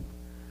persecuting.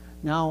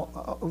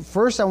 Now,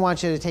 first I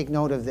want you to take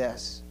note of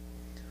this.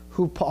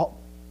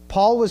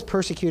 Paul was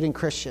persecuting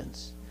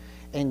Christians,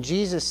 and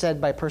Jesus said,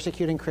 by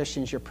persecuting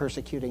Christians, you're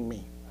persecuting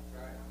me.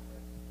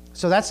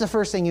 So that's the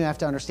first thing you have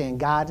to understand.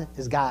 God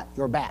has got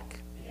your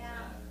back. Yeah.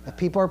 If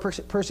people are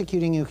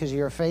persecuting you because of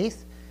your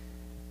faith,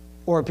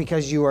 or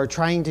because you are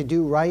trying to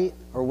do right,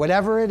 or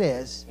whatever it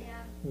is,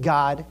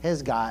 God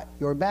has got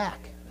your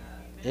back.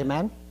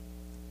 Amen?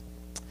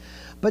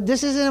 But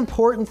this is an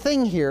important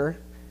thing here.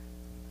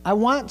 I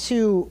want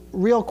to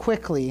real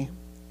quickly,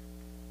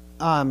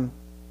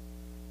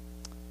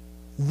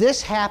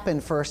 this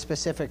happened for a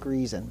specific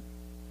reason.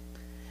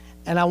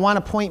 And I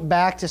want to point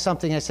back to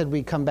something I said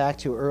we'd come back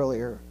to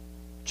earlier.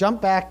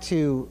 Jump back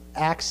to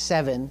Acts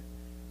 7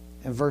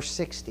 and verse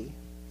 60.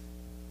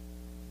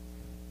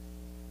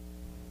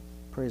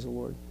 Praise the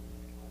Lord.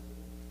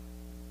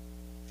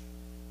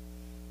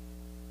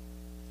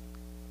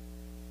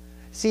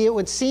 See, it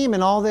would seem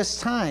in all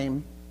this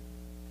time...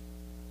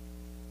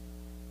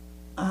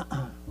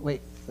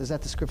 Wait, is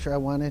that the scripture I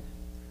wanted?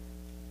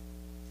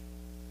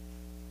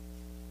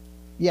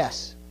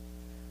 Yes.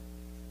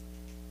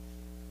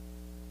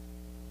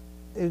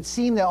 It would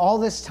seem that all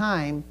this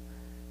time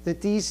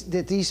that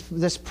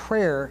this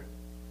prayer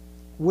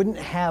wouldn't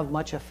have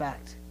much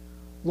effect.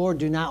 Lord,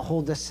 do not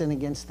hold this sin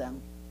against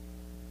them.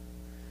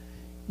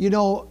 You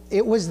know,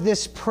 it was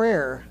this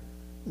prayer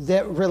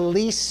that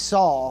released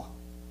Saul.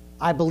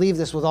 I believe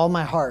this with all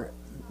my heart.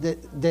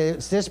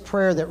 It's this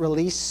prayer that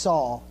released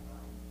Saul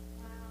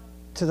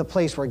to the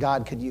place where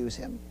God could use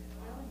him.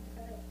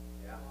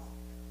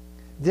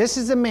 This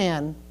is a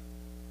man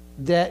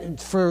that,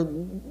 for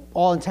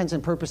all intents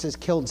and purposes,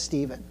 killed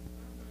Stephen.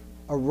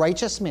 A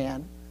righteous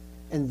man,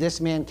 and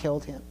this man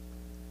killed him.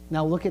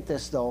 Now look at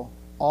this, though.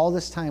 All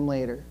this time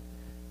later,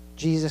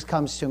 Jesus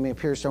comes to him, he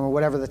appears to him, or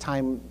whatever the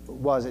time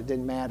was, it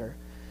didn't matter.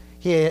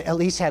 He at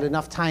least had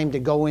enough time to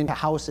go into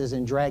houses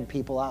and drag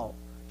people out.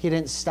 He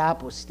didn't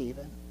stop with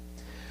Stephen.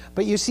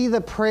 But you see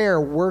the prayer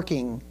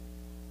working,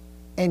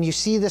 and you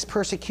see this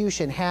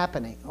persecution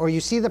happening, or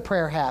you see the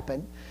prayer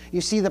happen,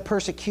 you see the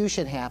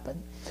persecution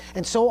happen.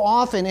 And so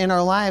often in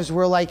our lives,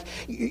 we're like,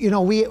 you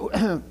know,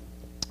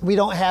 we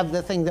don't have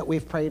the thing that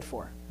we've prayed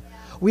for.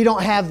 We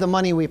don't have the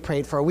money we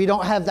prayed for. We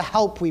don't have the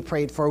help we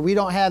prayed for. We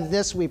don't have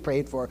this we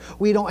prayed for.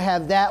 We don't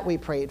have that we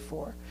prayed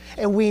for.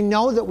 And we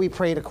know that we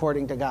prayed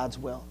according to God's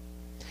will.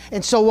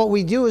 And so what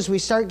we do is we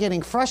start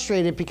getting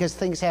frustrated because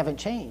things haven't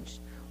changed.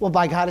 Well,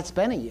 by God, it's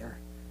been a year.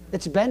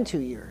 It's been 2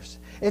 years.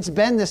 It's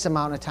been this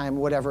amount of time,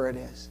 whatever it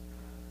is.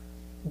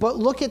 But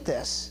look at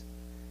this.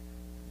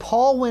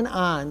 Paul went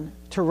on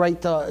to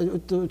write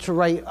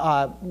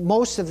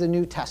most of the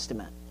New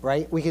Testament,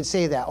 right? We can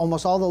say that.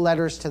 Almost all the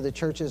letters to the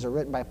churches are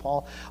written by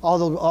Paul.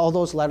 All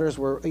those letters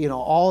were, you know,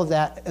 all of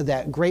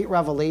that great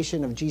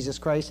revelation of Jesus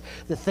Christ,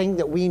 the thing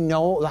that we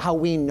know, how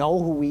we know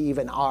who we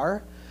even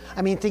are.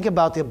 I mean, think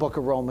about the book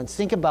of Romans.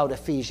 Think about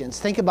Ephesians.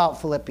 Think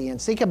about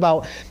Philippians. Think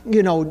about,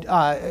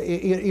 all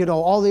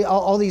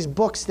these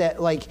books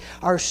that like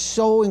are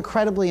so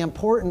incredibly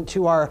important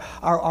to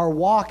our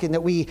walk, and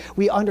that we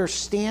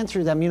understand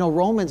through them. You know,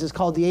 Romans is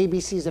called the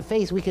ABCs of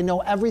faith. We can know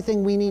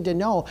everything we need to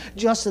know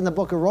just in the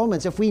book of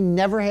Romans. If we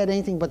never had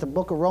anything but the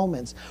book of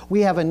Romans,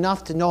 we have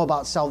enough to know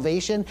about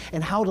salvation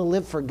and how to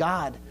live for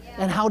God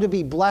and how to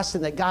be blessed,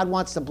 and that God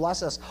wants to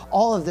bless us.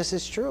 All of this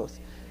is truth.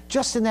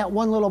 Just in that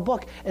one little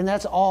book. And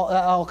that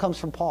all comes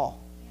from Paul,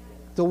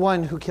 the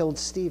one who killed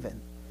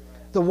Stephen,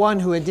 the one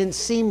who it didn't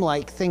seem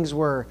like things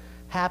were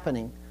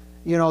happening,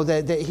 you know,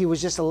 that he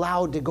was just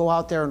allowed to go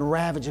out there and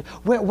ravage.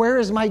 Where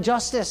is my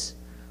justice?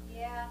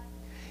 Yeah.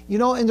 You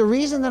know, and the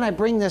reason that I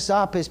bring this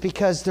up is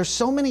because there's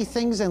so many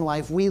things in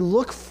life we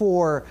look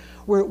for.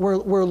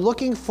 We're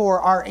looking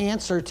for our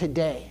answer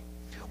today.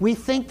 We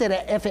think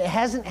that if it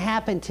hasn't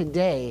happened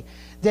today,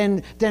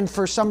 then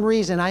for some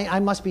reason I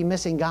must be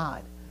missing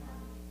God.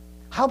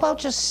 How about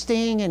just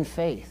staying in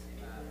faith?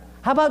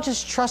 How about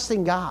just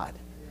trusting God?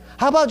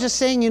 How about just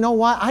saying, you know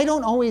what? I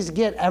don't always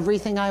get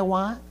everything I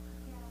want,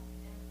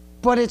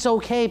 but it's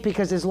okay,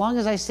 because as long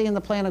as I stay in the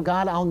plan of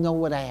God, I'll know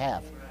what I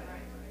have.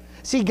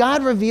 See,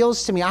 God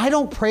reveals to me. I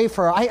don't pray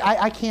for,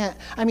 I can't,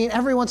 I mean,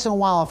 every once in a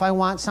while, if I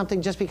want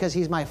something just because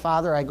He's my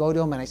Father, I go to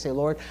Him and I say,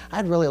 Lord,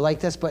 I'd really like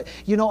this. But,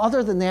 you know,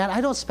 other than that, I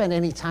don't spend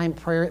any time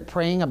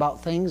praying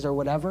about things or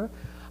whatever.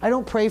 I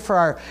don't pray for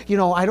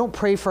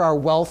our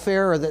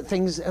welfare, or that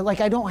things, like,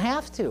 I don't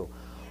have to.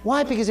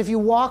 Why? Because if you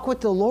walk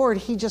with the Lord,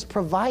 He just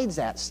provides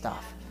that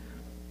stuff.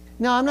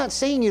 Now, I'm not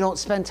saying you don't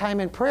spend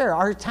time in prayer.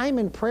 Our time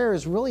in prayer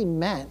is really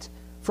meant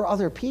for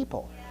other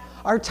people.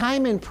 Our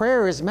time in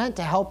prayer is meant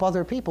to help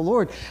other people.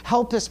 Lord,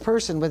 help this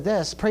person with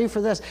this. Pray for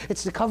this.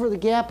 It's to cover the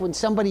gap when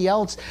somebody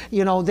else,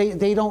 you know,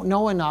 they don't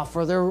know enough,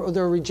 or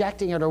they're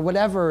rejecting it, or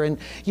whatever. And,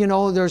 you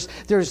know,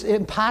 there's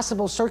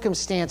impossible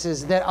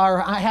circumstances that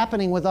are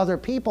happening with other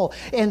people,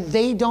 and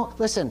they don't.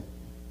 Listen,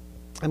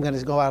 I'm going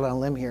to go out on a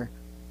limb here.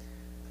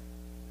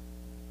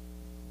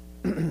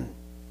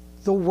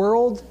 The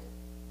world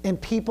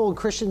and people and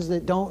Christians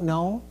that don't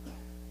know,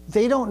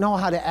 they don't know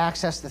how to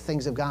access the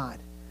things of God.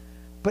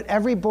 But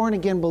every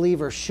born-again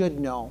believer should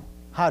know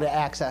how to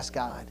access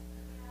God.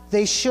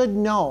 They should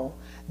know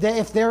that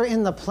if they're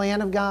in the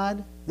plan of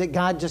God, that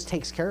God just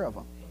takes care of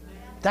them.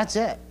 That's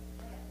it.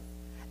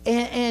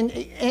 And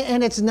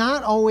it's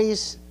not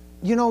always,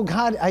 you know,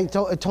 God, I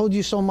told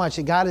you so much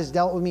that God has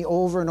dealt with me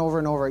over and over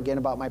and over again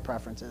about my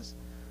preferences.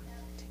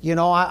 You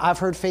know, I've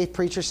heard faith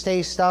preachers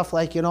say stuff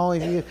like, you know,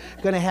 if you're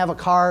going to have a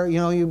car, you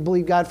know, you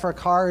believe God for a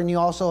car, and you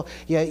also,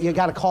 you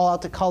got to call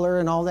out the color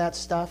and all that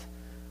stuff.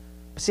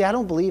 See, I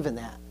don't believe in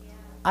that.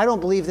 I don't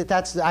believe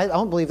that's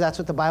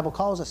what the Bible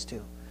calls us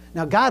to.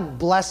 Now, God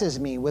blesses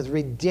me with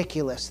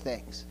ridiculous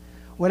things.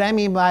 What I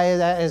mean by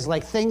that is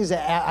like things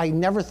that I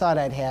never thought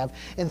I'd have,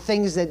 and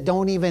things that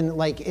don't even,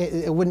 like,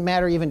 it wouldn't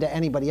matter even to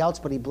anybody else,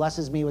 but he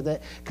blesses me with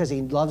it because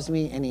he loves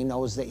me and he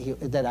knows that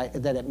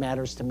that it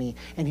matters to me,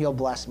 and he'll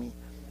bless me.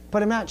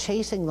 But I'm not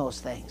chasing those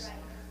things.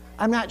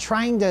 I'm not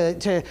trying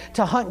to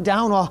hunt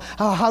down, well,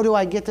 how do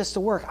I get this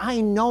to work?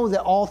 I know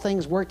that all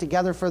things work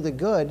together for the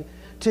good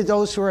to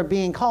those who are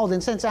being called.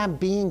 And since I'm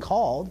being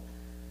called,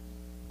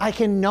 I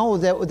can know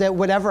that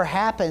whatever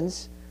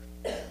happens,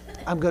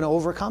 I'm going to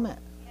overcome it.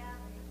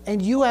 And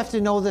you have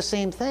to know the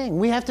same thing.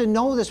 We have to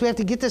know this. We have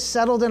to get this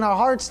settled in our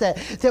hearts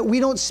that we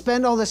don't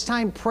spend all this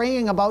time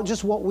praying about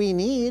just what we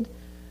need.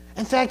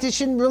 In fact, it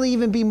shouldn't really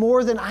even be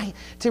more than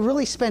to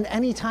really spend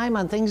any time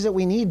on things that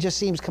we need just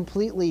seems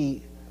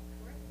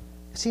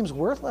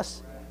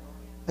worthless.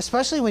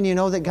 Especially when you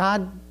know that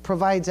God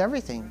provides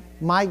everything.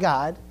 My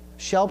God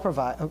shall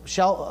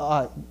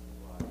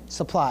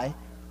supply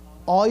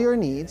all your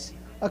needs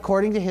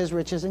according to his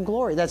riches and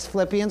glory. That's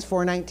Philippians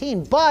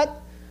 4:19. But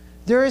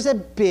there is a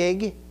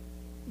big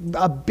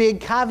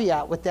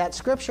caveat with that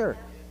scripture.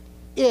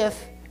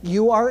 If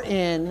you are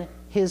in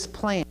his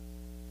plan,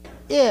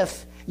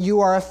 if you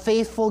are a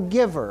faithful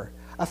giver,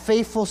 a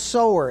faithful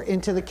sower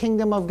into the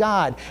kingdom of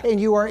God, and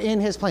you are in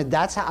his plan,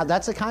 that's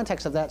the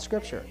context of that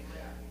scripture,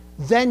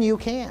 then you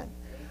can.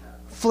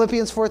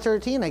 Philippians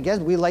 4:13, I guess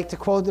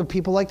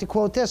people like to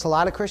quote this. A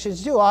lot of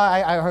Christians do.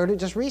 I heard it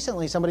just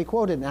recently. Somebody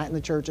quoted, not in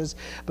the churches,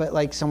 but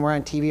like somewhere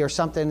on TV or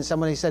something. And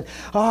somebody said,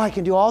 I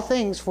can do all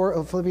things,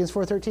 Philippians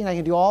 4:13, I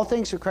can do all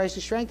things through Christ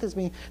who strengthens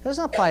me. That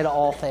doesn't apply to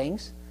all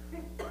things.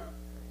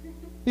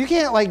 You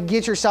can't like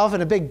get yourself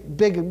in a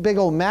big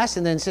old mess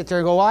and then sit there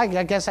and go, I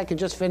guess I can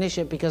just finish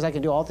it because I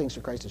can do all things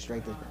through Christ who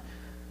strengthens me.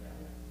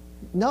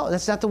 No,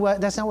 that's not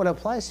what it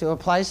applies to. It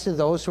applies to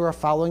those who are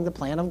following the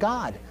plan of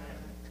God.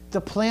 The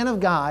plan of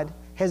God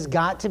has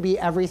got to be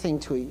everything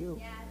to you.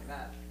 Yes.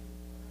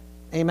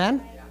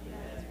 Amen?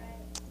 Yes.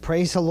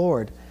 Praise the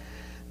Lord.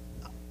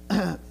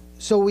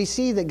 So we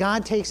see that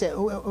God takes it,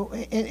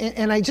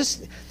 and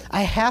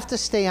I have to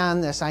stay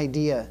on this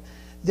idea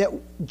that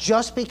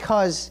just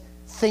because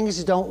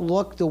things don't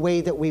look the way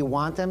that we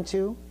want them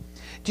to,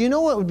 do you know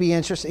what would be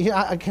interesting?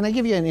 Can I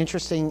give you an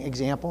interesting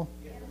example?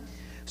 Yes.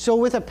 So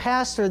with a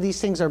pastor,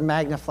 these things are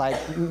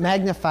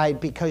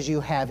magnified because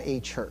you have a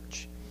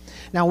church.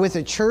 Now, with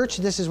a church,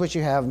 this is what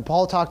you have. And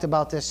Paul talked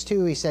about this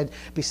too. He said,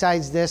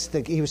 besides this,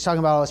 he was talking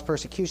about all his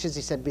persecutions.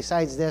 He said,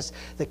 besides this,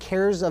 the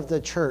cares of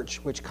the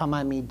church which come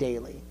on me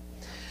daily.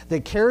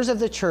 The cares of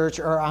the church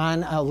are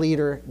on a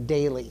leader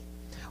daily.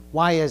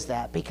 Why is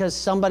that? Because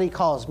somebody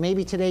calls.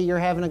 Maybe today you're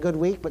having a good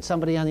week, but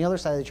somebody on the other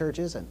side of the church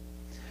isn't.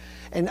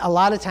 And a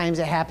lot of times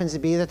it happens to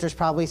be that there's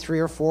probably 3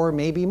 or 4,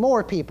 maybe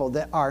more people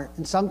that aren't.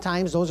 And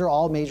sometimes those are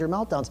all major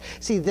meltdowns.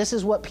 See, this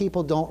is what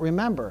people don't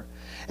remember.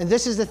 And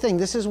this is the thing.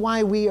 This is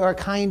why we're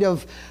kind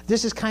of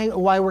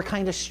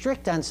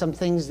strict on some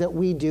things that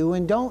we do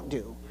and don't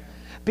do.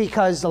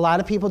 Because a lot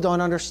of people don't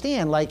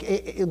understand.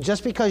 Like,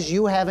 just because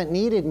you haven't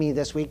needed me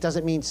this week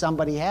doesn't mean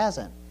somebody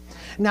hasn't.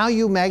 Now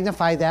you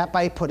magnify that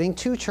by putting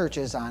 2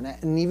 churches on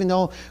it. And even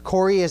though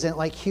Corey isn't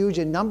like huge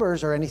in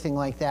numbers or anything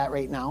like that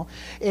right now,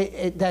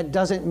 that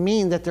doesn't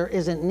mean that there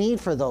isn't need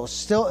for those.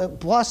 Still,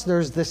 plus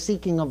there's the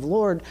seeking of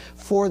Lord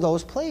for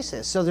those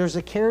places. So there's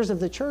the cares of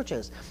the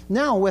churches.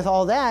 Now with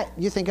all that,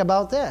 you think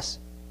about this.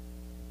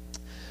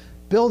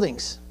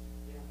 Buildings.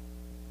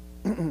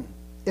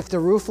 If the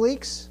roof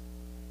leaks,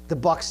 the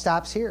buck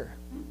stops here.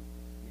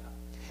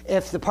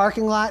 If the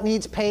parking lot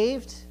needs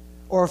paved,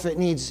 or if it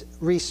needs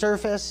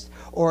resurfaced,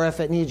 or if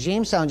it needs,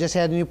 Jamestown just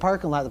had a new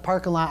parking lot. The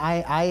parking lot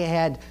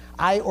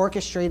I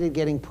orchestrated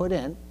getting put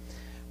in.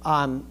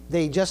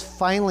 They just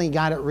finally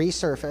got it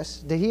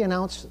resurfaced. Did he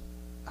announce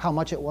how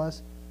much it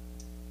was?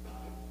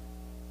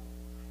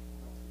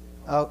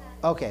 Oh,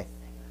 okay.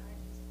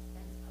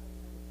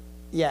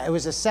 Yeah, it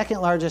was the second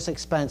largest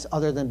expense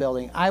other than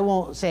building. I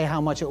won't say how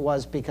much it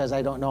was because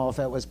I don't know if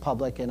it was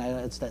public, and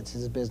that's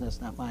his business,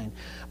 not mine.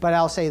 But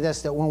I'll say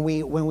this: that when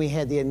we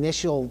had the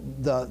initial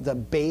the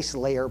base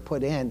layer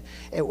put in,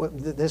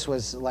 this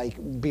was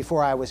like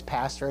before I was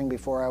pastoring,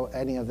 before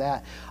any of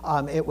that.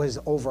 It was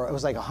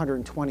like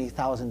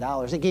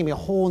 $120,000. It gave me a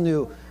whole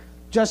new,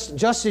 just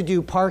to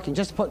do parking,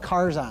 just to put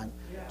cars on,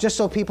 just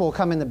so people will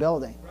come in the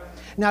building.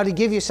 Now, to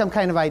give you some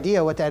kind of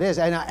idea what that is,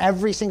 and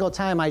every single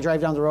time I drive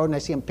down the road and I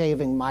see them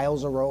paving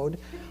miles of road,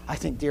 I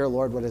think, dear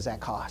Lord, what does that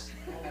cost?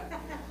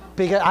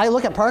 Because I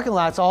look at parking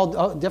lots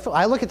all different.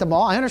 I look at the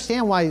mall. I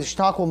understand why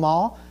Chautauqua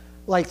Mall,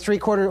 like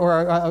 3/4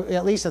 or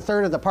at least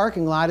 1/3 of the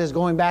parking lot is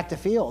going back to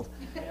field.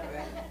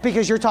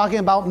 Because you're talking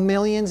about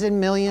millions and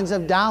millions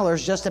of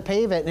dollars just to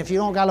pave it. And if you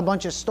don't got a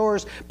bunch of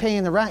stores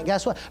paying the rent,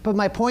 guess what? But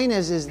my point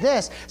is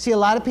this. See, a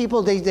lot of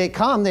people, they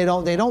come, they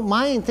don't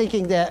mind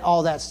thinking that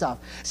all that stuff.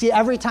 See,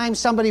 every time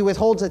somebody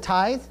withholds a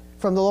tithe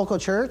from the local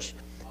church,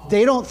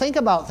 they don't think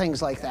about things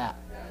like that.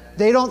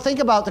 They don't think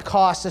about the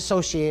costs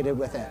associated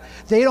with it.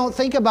 They don't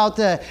think about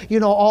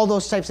all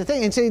those types of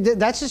things. And see,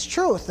 that's just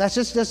truth. That's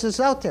just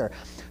out there.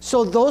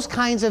 So those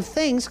kinds of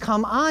things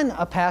come on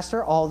a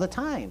pastor all the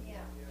time.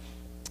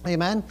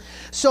 Amen.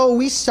 So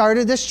we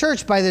started this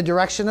church by the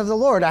direction of the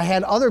Lord. I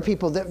had other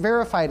people that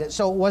verified it.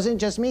 So it wasn't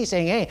just me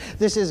saying, hey,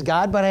 this is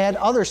God, but I had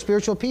other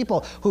spiritual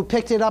people who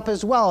picked it up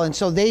as well. And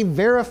so they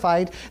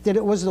verified that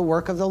it was the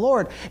work of the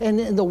Lord. And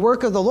in the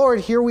work of the Lord,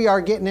 here we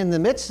are getting in the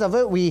midst of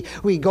it. We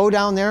go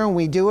down there and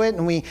we do it,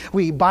 and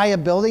we buy a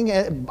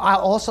building,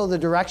 also the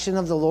direction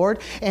of the Lord,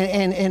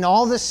 and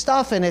all this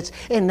stuff. And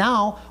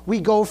now we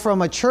go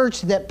from a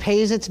church that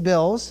pays its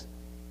bills,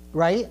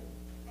 right?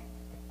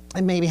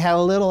 And maybe had a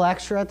little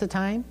extra at the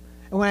time.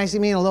 And when I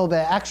mean a little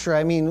bit extra,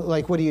 I mean,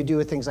 like, what do you do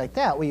with things like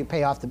that? Well, you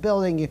pay off the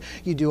building,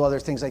 you do other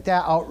things like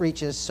that,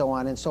 outreaches, so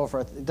on and so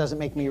forth. It doesn't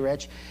make me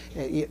rich.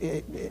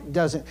 It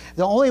doesn't.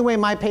 The only way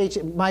my pay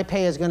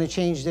is going to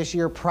change this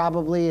year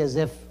probably is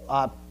if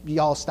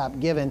y'all stop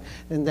giving,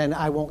 and then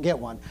I won't get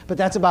one. But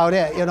that's about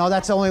it.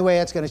 That's the only way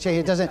it's going to change.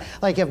 It doesn't,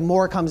 like, if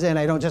more comes in,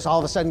 I don't just all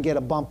of a sudden get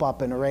a bump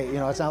up in a rate.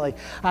 It's not like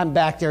I'm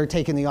back there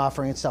taking the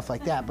offering and stuff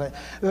like that.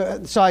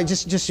 But so I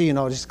just so you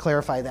know, just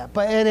clarify that.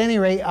 But at any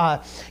rate,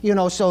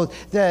 so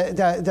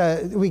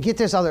we get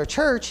this other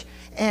church,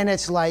 and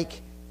it's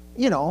like,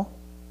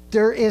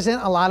 there isn't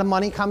a lot of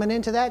money coming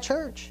into that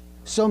church.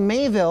 So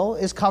Mayville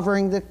is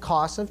covering the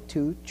cost of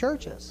 2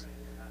 churches,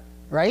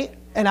 right?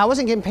 And I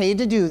wasn't getting paid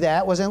to do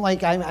that. It wasn't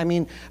like,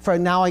 for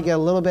now I get a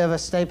little bit of a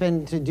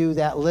stipend to do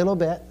that, little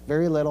bit,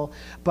 very little.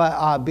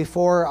 But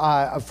before,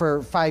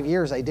 for 5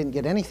 years, I didn't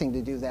get anything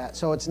to do that.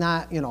 So it's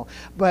not,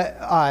 but,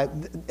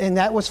 and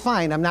that was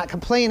fine. I'm not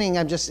complaining,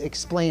 I'm just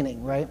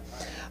explaining, right?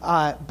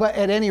 But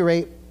at any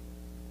rate,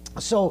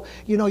 so,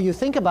 you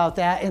think about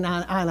that, and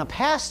on a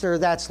pastor,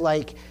 that's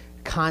like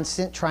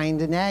constant trying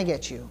to nag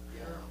at you.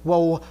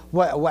 Well,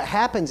 what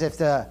happens if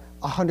the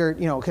 100,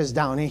 because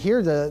down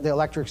here the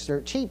electrics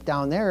are cheap.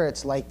 Down there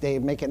it's like they're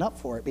making up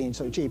for it being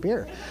so cheap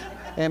here.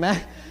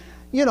 Amen.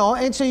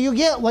 And so you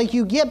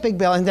get big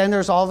bill, and then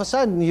there's all of a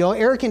sudden,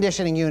 air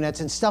conditioning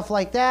units and stuff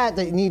like that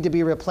need to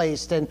be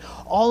replaced, and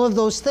all of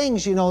those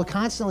things,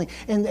 constantly.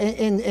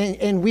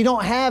 And we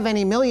don't have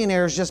any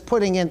millionaires just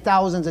putting in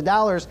thousands of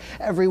dollars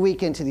every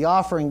week into the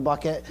offering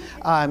bucket,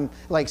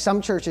 like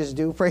some churches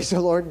do, praise the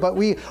Lord, but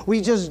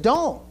we just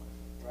don't.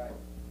 Right.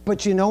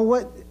 But you know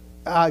what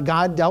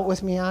God dealt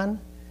with me on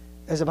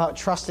is about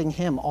trusting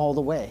Him all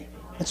the way.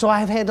 And so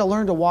I've had to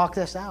learn to walk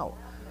this out.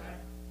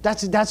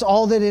 That's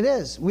all that it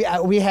is. We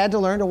had to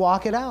learn to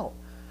walk it out.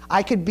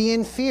 I could be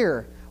in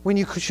fear when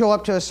you could show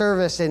up to a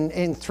service and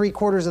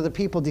 3/4 of the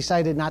people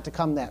decided not to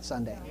come that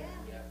Sunday.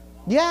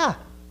 Yeah,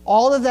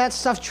 all of that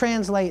stuff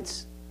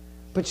translates.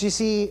 But you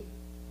see,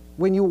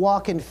 when you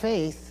walk in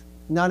faith,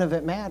 none of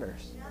it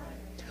matters.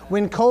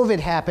 When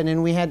COVID happened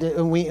and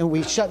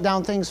we shut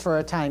down things for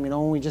a time,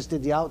 when we just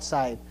did the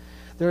outside.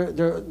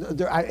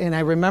 And I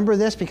remember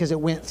this because it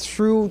went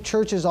through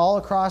churches all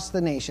across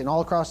the nation,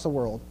 all across the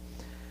world.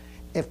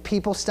 If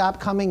people stop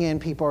coming in,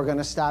 people are going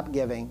to stop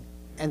giving.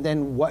 And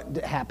then what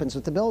happens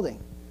with the building?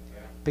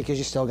 Because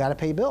you still got to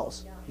pay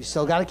bills. You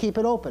still got to keep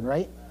it open,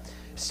 right?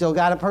 Still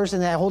got a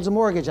person that holds a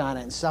mortgage on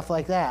it and stuff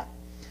like that.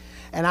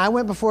 And I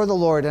went before the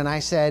Lord and I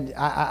said,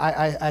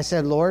 I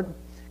said, Lord,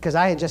 because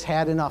I had just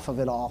had enough of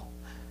it all.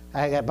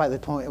 By the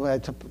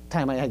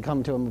time I had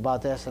come to Him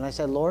about this, and I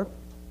said, Lord,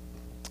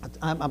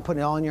 I'm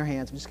putting it all in your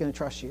hands. I'm just going to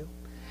trust you.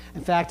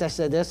 In fact, I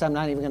said this, I'm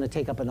not even going to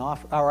take up an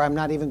offer, or I'm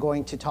not even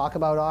going to talk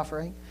about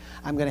offering.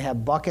 I'm going to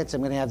have buckets.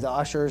 I'm going to have the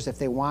ushers, if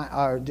they want,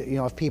 or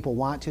if people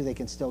want to, they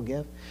can still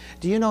give.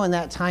 Do you know in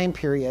that time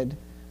period,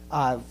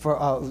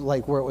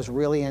 like where it was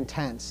really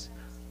intense,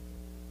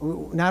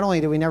 not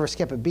only did we never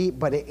skip a beat,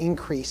 but it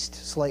increased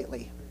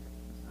slightly.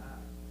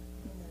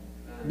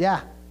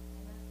 Yeah.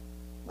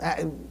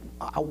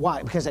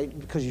 Why? Because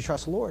you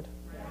trust the Lord.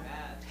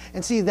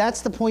 And see,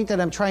 that's the point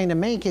that I'm trying to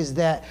make, is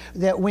that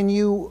when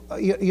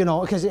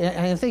because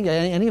I think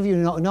any of you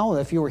know,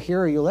 if you were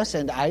here or you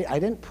listened, I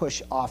didn't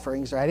push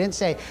offerings, or I didn't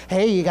say,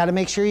 hey, you got to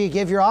make sure you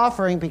give your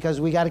offering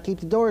because we got to keep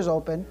the doors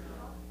open.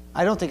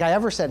 I don't think I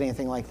ever said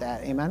anything like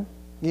that. Amen?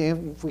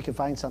 If we could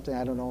find something,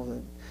 I don't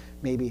know,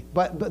 maybe.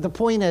 But the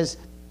point is,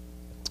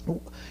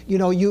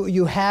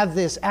 you have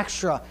this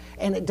extra,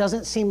 and it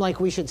doesn't seem like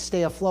we should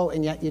stay afloat,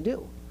 and yet you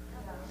do.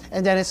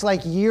 And then it's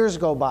like years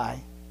go by,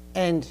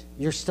 and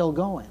you're still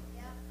going.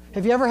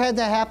 Have you ever had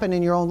that happen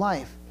in your own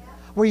life?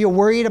 Where you're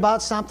worried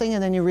about something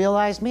and then you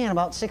realize, man,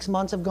 about 6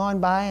 months have gone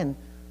by and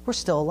we're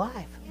still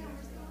alive.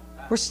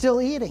 We're still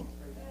eating.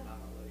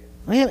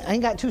 Man, I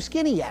ain't got too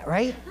skinny yet,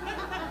 right?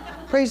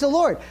 Praise the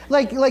Lord.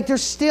 Like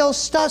there's still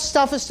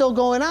stuff is still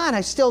going on. I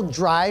still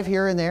drive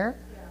here and there.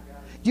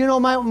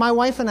 My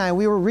wife and I,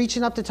 we were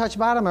reaching up to touch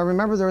bottom. I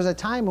remember there was a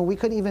time when we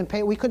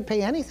couldn't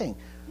pay anything.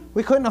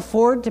 We couldn't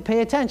afford to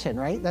pay attention,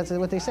 right? That's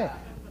what they say.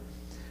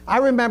 I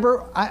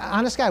remember,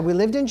 honest God, we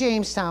lived in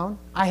Jamestown.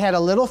 I had a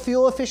little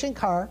fuel-efficient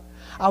car.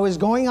 I was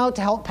going out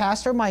to help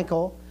Pastor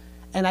Michael,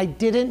 and I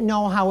didn't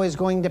know how I was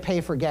going to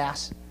pay for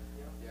gas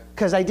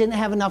because I didn't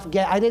have enough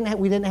gas.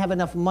 We didn't have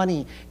enough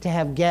money to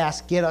have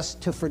gas get us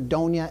to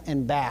Fredonia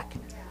and back.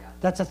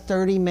 That's a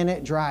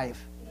 30-minute drive.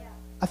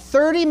 A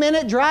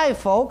 30-minute drive,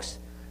 folks.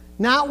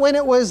 Not when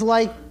it was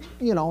like,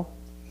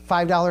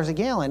 $5 a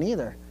gallon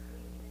either.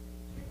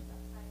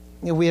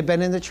 We had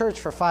been in the church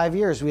for 5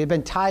 years. We had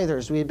been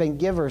tithers. We had been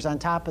givers on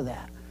top of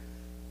that.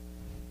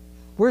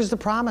 Where's the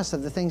promise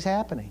of the things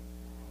happening?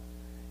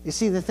 You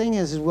see, the thing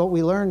is what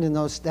we learned in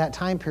that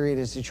time period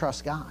is to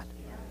trust God.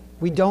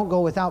 We don't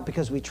go without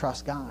because we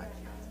trust God.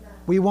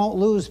 We won't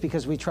lose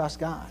because we trust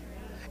God.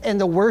 And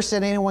the worst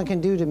that anyone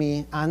can do to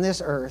me on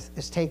this earth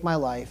is take my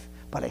life,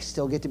 but I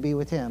still get to be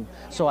with Him.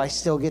 So I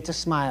still get to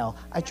smile.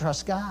 I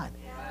trust God.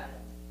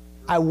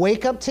 I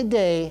wake up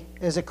today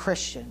as a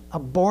Christian, a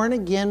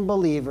born-again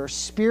believer,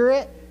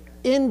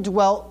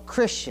 Spirit-indwelt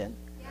Christian.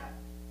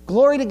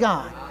 Glory to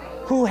God,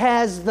 who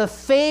has the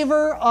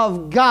favor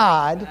of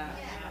God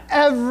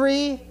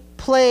every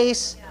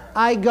place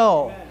I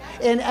go.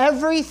 In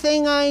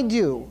everything I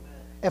do,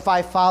 if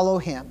I follow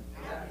Him.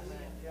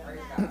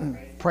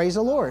 Praise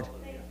the Lord.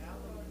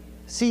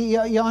 See,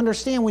 you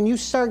understand, when you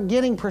start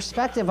getting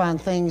perspective on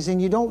things and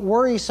you don't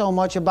worry so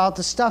much about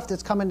the stuff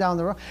that's coming down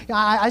the road.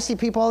 I see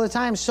people all the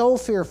time so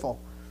fearful,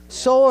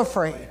 so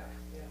afraid.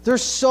 They're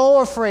so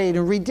afraid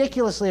and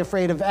ridiculously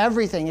afraid of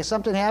everything. If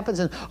something happens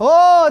and,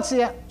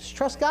 just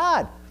trust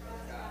God.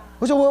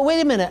 So, well,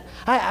 wait a minute.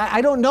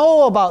 I don't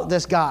know about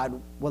this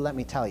God. Well, let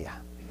me tell you.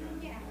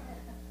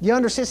 You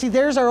understand? See,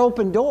 there's our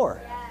open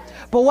door.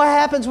 But what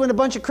happens when a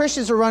bunch of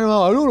Christians are running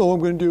around, I don't know what I'm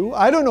going to do.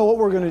 I don't know what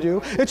we're going to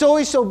do. It's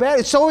always so bad.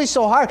 It's always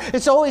so hard.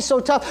 It's always so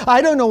tough.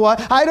 I don't know what.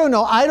 I don't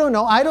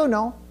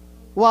know.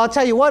 Well, I'll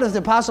tell you what, if the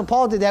Apostle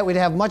Paul did that, we'd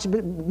have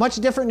much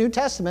different New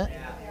Testament.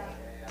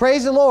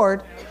 Praise the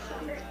Lord.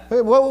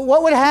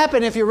 What would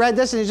happen if you read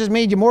this and it just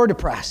made you more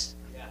depressed?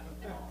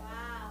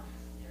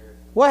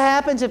 What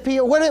happens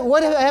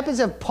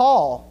if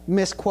Paul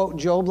misquote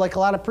Job like a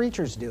lot of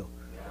preachers do?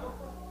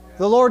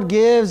 The Lord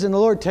gives and the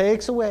Lord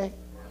takes away.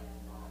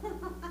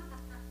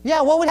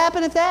 Yeah, what would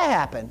happen if that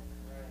happened?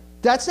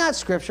 That's not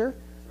Scripture.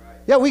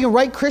 Yeah, we can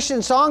write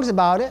Christian songs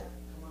about it.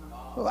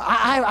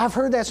 I've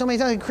heard that so many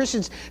times.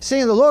 Christians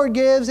singing, the Lord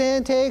gives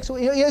and takes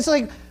away. It's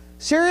like,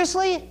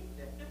 seriously?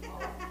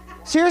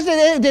 Seriously,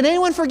 did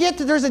anyone forget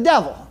that there's a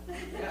devil?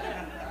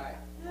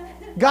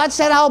 God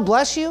said, I'll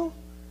bless you.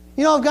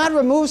 If God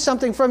removes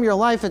something from your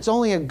life, it's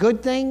only a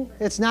good thing.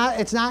 It's not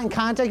in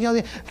context.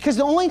 Because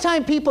the only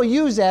time people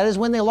use that is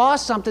when they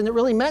lost something that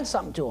really meant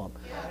something to them.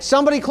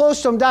 Somebody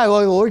close to them died.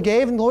 Well, the Lord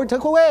gave and the Lord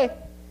took away.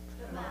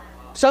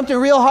 Something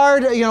real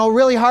hard,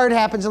 really hard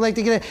happens, and like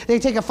they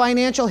take a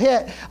financial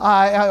hit,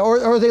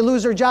 or they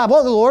lose their job.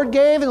 Well, the Lord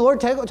gave and the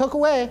Lord took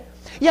away.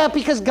 Yeah,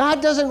 because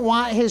God doesn't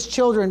want His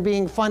children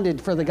being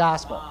funded for the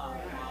gospel.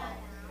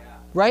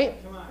 Right?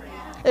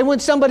 And when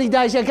somebody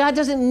dies, God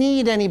doesn't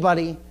need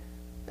anybody.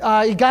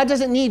 God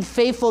doesn't need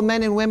faithful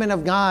men and women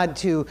of God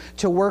to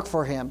work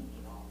for Him.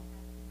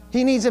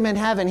 He needs them in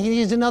heaven. He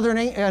needs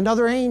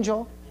another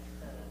angel.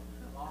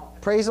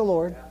 Praise the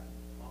Lord.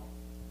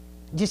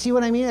 Do you see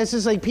what I mean? It's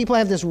just like people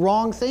have this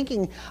wrong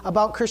thinking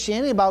about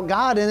Christianity, about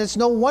God, and it's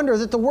no wonder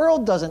that the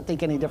world doesn't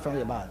think any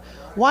differently about it.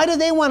 Why do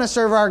they want to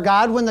serve our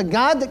God when the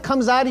God that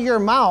comes out of your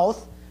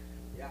mouth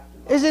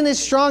isn't as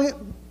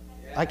strong?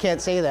 I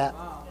can't say that.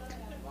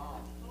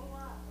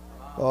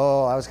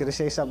 Oh, I was going to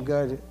say something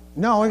good.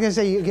 No, I'm going to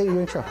say you get you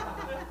in trouble.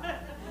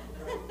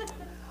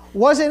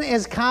 Wasn't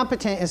as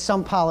competent as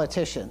some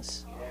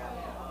politicians.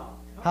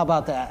 How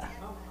about that?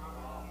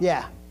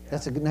 Yeah,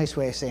 that's a nice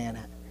way of saying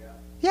it.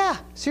 Yeah,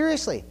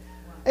 seriously.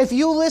 If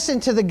you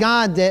listen to the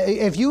God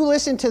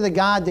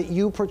that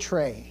you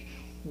portray,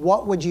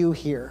 what would you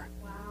hear?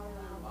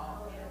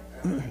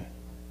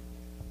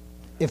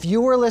 If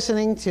you were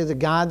listening to the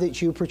God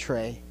that you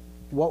portray,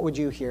 what would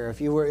you hear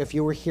if you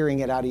were hearing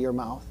it out of your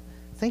mouth?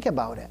 Think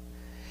about it.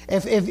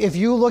 If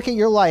you look at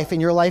your life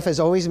and your life is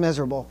always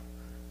miserable,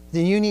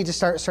 then you need to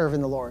start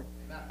serving the Lord.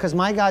 Because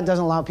my God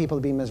doesn't allow people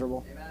to be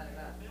miserable.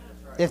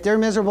 If they're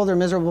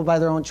miserable by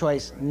their own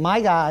choice.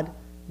 My God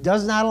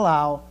does not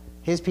allow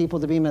His people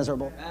to be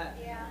miserable.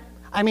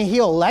 I mean,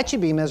 He'll let you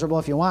be miserable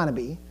if you want to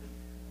be.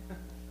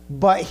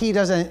 But He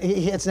doesn't,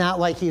 it's not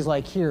like He's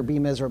like, here, be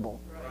miserable.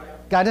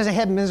 God doesn't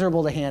have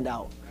miserable to hand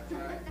out.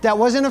 That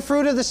wasn't a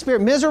fruit of the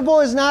Spirit. Miserable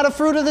is not a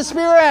fruit of the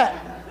Spirit.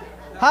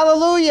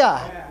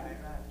 Hallelujah.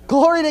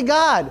 Glory to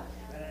God.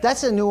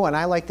 That's a new one.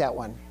 I like that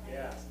one.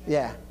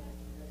 Yeah.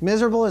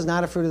 Miserable is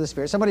not a fruit of the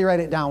Spirit. Somebody write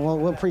it down.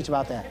 We'll preach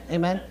about that.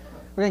 Amen?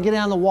 We're going to get it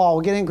on the wall.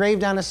 We'll get it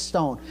engraved on a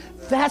stone.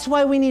 That's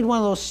why we need one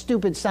of those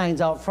stupid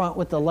signs out front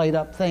with the light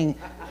up thing.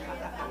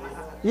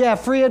 Yeah,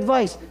 free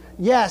advice.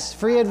 Yes,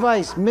 free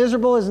advice.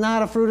 Miserable is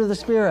not a fruit of the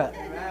Spirit.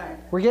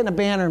 We're getting a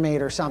banner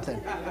made or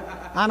something.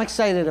 I'm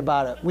excited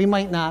about it. We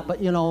might not,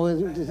 but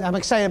I'm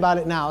excited about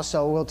it now,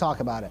 so we'll talk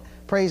about it.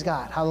 Praise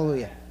God.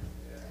 Hallelujah.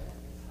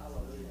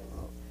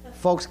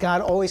 Folks, God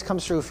always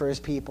comes through for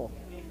His people.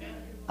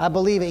 I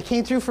believe it. He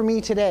came through for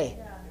me today.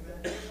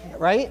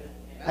 Right?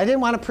 I didn't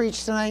want to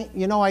preach tonight.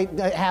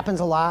 It happens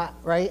a lot,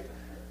 right?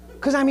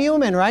 Because I'm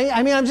human, right?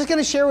 I mean, I'm just going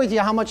to share with you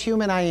how much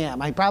human I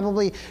am. I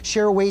probably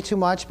share way too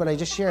much, but I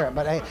just share it.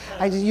 But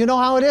I you know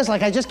how it is.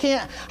 Like, I just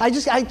can't.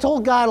 I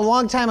told God a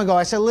long time ago,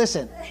 I said,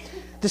 listen,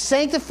 the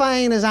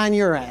sanctifying is on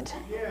your end.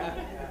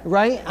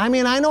 Right? I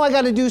mean, I know I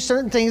got to do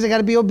certain things. I got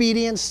to be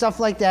obedient, stuff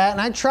like that. And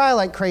I try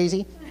like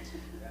crazy.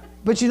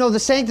 But you know,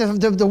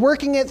 the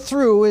working it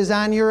through is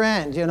on your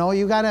end. You know,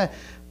 you got to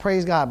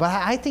praise God. But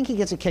I think he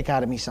gets a kick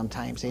out of me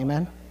sometimes.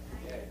 Amen?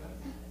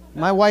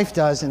 My wife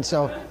does.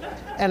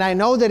 And I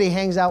know that he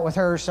hangs out with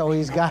her, so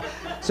he's got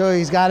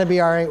to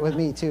be all right with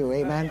me too.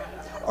 Amen?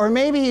 Or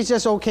maybe he's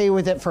just okay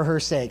with it for her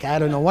sake. I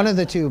don't know. One of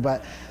the two.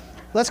 But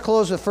let's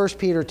close with 1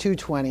 Peter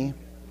 2:20.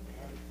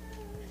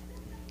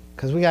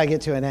 Because we got to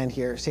get to an end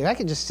here. See, I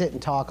could just sit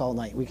and talk all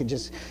night. We could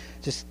just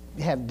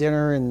have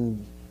dinner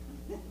and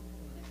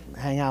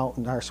hang out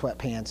in our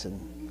sweatpants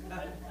and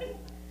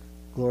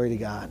glory to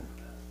God.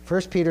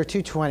 1 Peter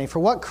 2:20. For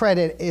what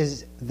credit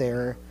is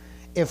there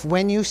if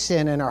when you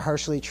sin and are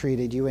harshly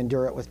treated, you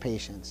endure it with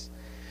patience?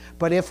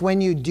 But if when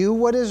you do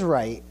what is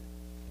right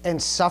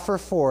and suffer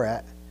for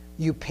it,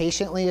 you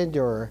patiently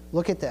endure,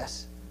 look at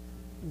this.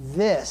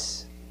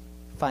 This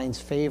finds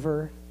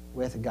favor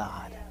with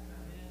God.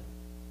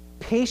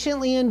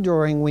 Patiently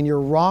enduring when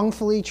you're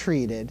wrongfully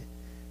treated,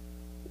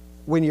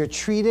 when you're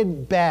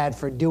treated bad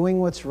for doing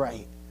what's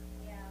right.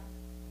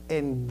 Yeah.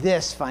 And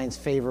this finds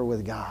favor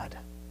with God.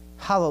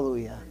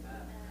 Hallelujah.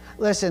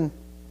 Listen,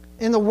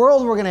 in the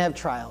world we're going to have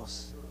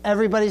trials.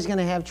 Everybody's going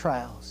to have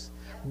trials.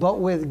 But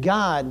with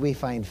God we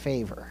find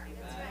favor.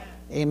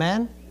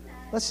 Amen?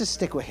 Let's just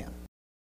stick with him.